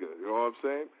and bigger. You know what I'm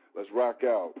saying? Let's rock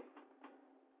out.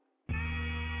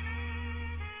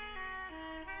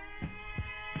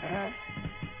 Yeah.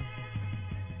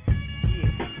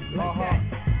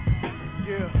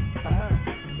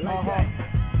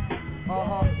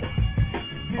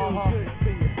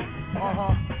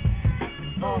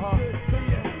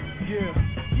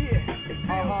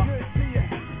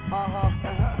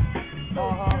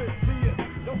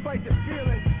 Don't fight the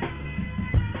feeling.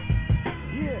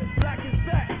 Yeah, black is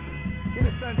back. In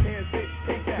the suntan,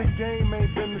 take that. The game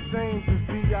ain't been the same since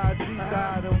B.I.G.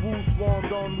 died and Wu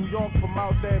swarmed on New York from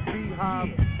out that beehive.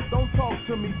 Don't talk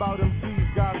to me about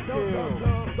MCs got skills.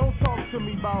 Don't talk to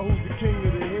me about who's the king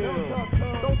of the hill.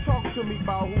 Don't talk to me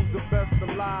about who's the best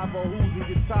alive or who's in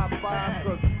your top 5,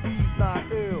 cause he's not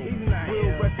ill.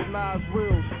 Real recognize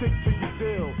real, stick to your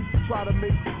deal. Try to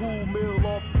make a cool meal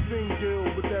off the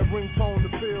single with that ringtone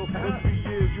to feel. In 3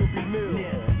 years you'll be nil.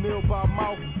 Nil by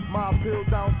mouth, my appeal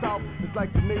down south. It's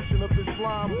like the nation of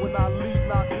Islam. When I leave,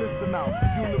 not listen out.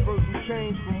 Universal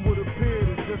change from what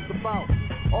appeared is just about.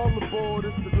 All aboard,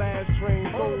 it's the last train,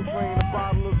 soul train, a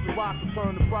bottle of Ciroc to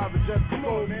turn the private jet to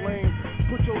gold flame.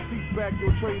 Put your seats back,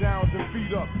 your tray downs and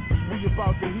feet up. We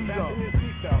about to heat up. Fasten your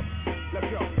seatbelt. Let's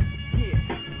go.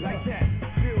 Yeah, like that.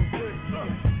 Feel good.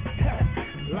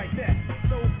 Like that.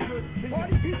 So good to you.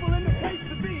 Party people in the place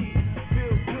to be.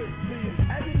 Feel good to you.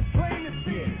 As it is plain to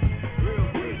see. Real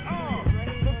we are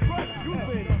the crush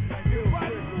grooving. Your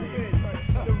body moving.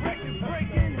 The record's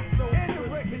breaking and the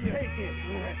record taking.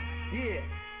 Yeah.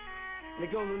 And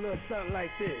it goes a little something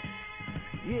like this.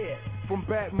 Yeah. From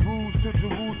Baton Rouge to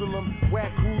Jerusalem,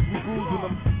 whack crews, we bruising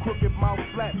them. Crooked mouth,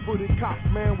 flat-footed cops,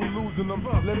 man, we losing them.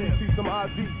 Let me see some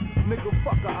ID, nigga,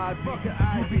 fuck a ID.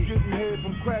 You be getting head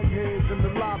from crackheads in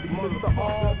the lobby. Mr.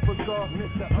 Officer,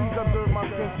 please observe my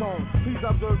skin tone. Please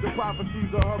observe the prophecies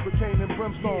of hurricane and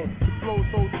brimstone. The flow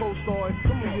so Tolstoy,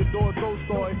 Theodore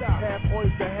Tolstoy. Half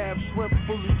oyster, half shrimp,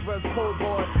 fully dressed cold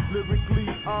boy. Lyrically,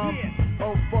 I'm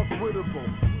unfuckwittable,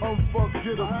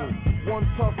 unforgettable. One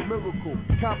tough miracle,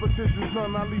 competition's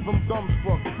none, I leave them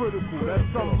dumbstruck, critical, that's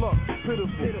some luck, pitiful,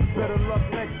 better luck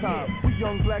next time. We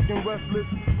young, black and restless,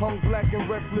 hung black and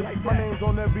reckless, my name's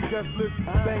on every guest list,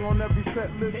 bang on every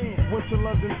set list, went to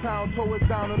London town, tore it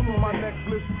down and threw my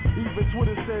necklace, even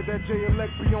Twitter said that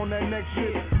J-Elect be on that next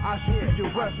shit, I should be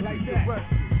arrested, like that.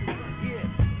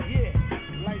 Yeah,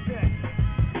 like that.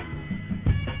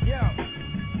 Yo,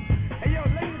 hey yo,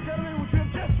 ladies and gentlemen, what you have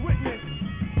just witnessed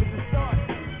is the start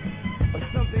of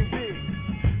something big.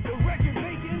 The record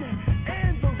making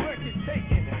and the record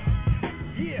taking.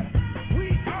 Yeah, we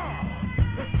are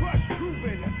the crush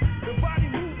grooving, the body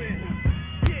moving.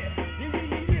 Yeah.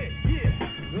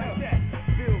 Like that,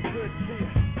 feel good to you.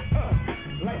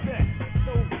 Like that,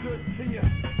 so good to you.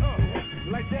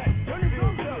 Like that, turn the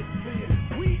drums up to you.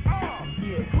 We are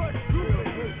the crush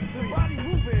grooving, the body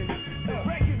moving, the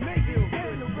record making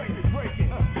and the record breaking.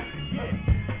 Yeah,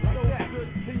 like so that, good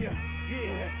to you.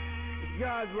 Yeah.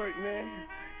 God's work, man.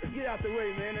 Let's get out the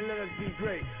way, man, and let us be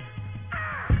great.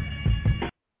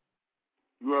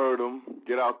 You heard him.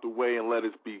 Get out the way and let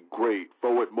us be great.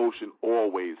 Forward motion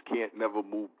always. Can't never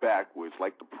move backwards.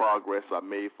 Like the progress I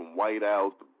made from White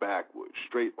Owls to backwards.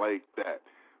 Straight like that.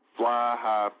 Fly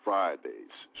High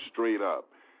Fridays. Straight up.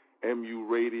 MU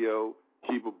Radio.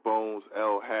 Keep It Bones.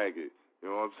 L. Haggard. You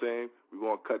know what I'm saying? We're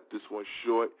going to cut this one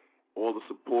short. All the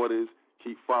supporters,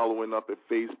 keep following up at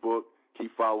Facebook.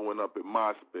 Keep following up at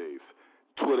MySpace.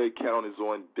 Twitter account is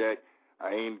on deck.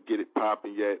 I ain't get it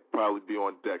popping yet. Probably be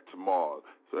on deck tomorrow.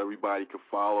 So everybody can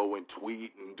follow and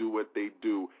tweet and do what they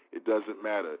do. It doesn't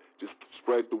matter. Just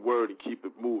spread the word and keep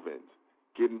it moving.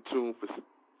 Get in tune for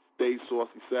Stay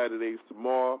Saucy Saturdays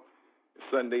tomorrow.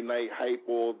 Sunday night hype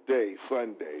all day,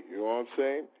 Sunday. You know what I'm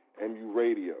saying? MU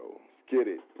Radio. Get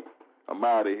it. I'm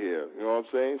out of here. You know what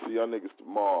I'm saying? See y'all niggas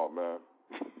tomorrow, man.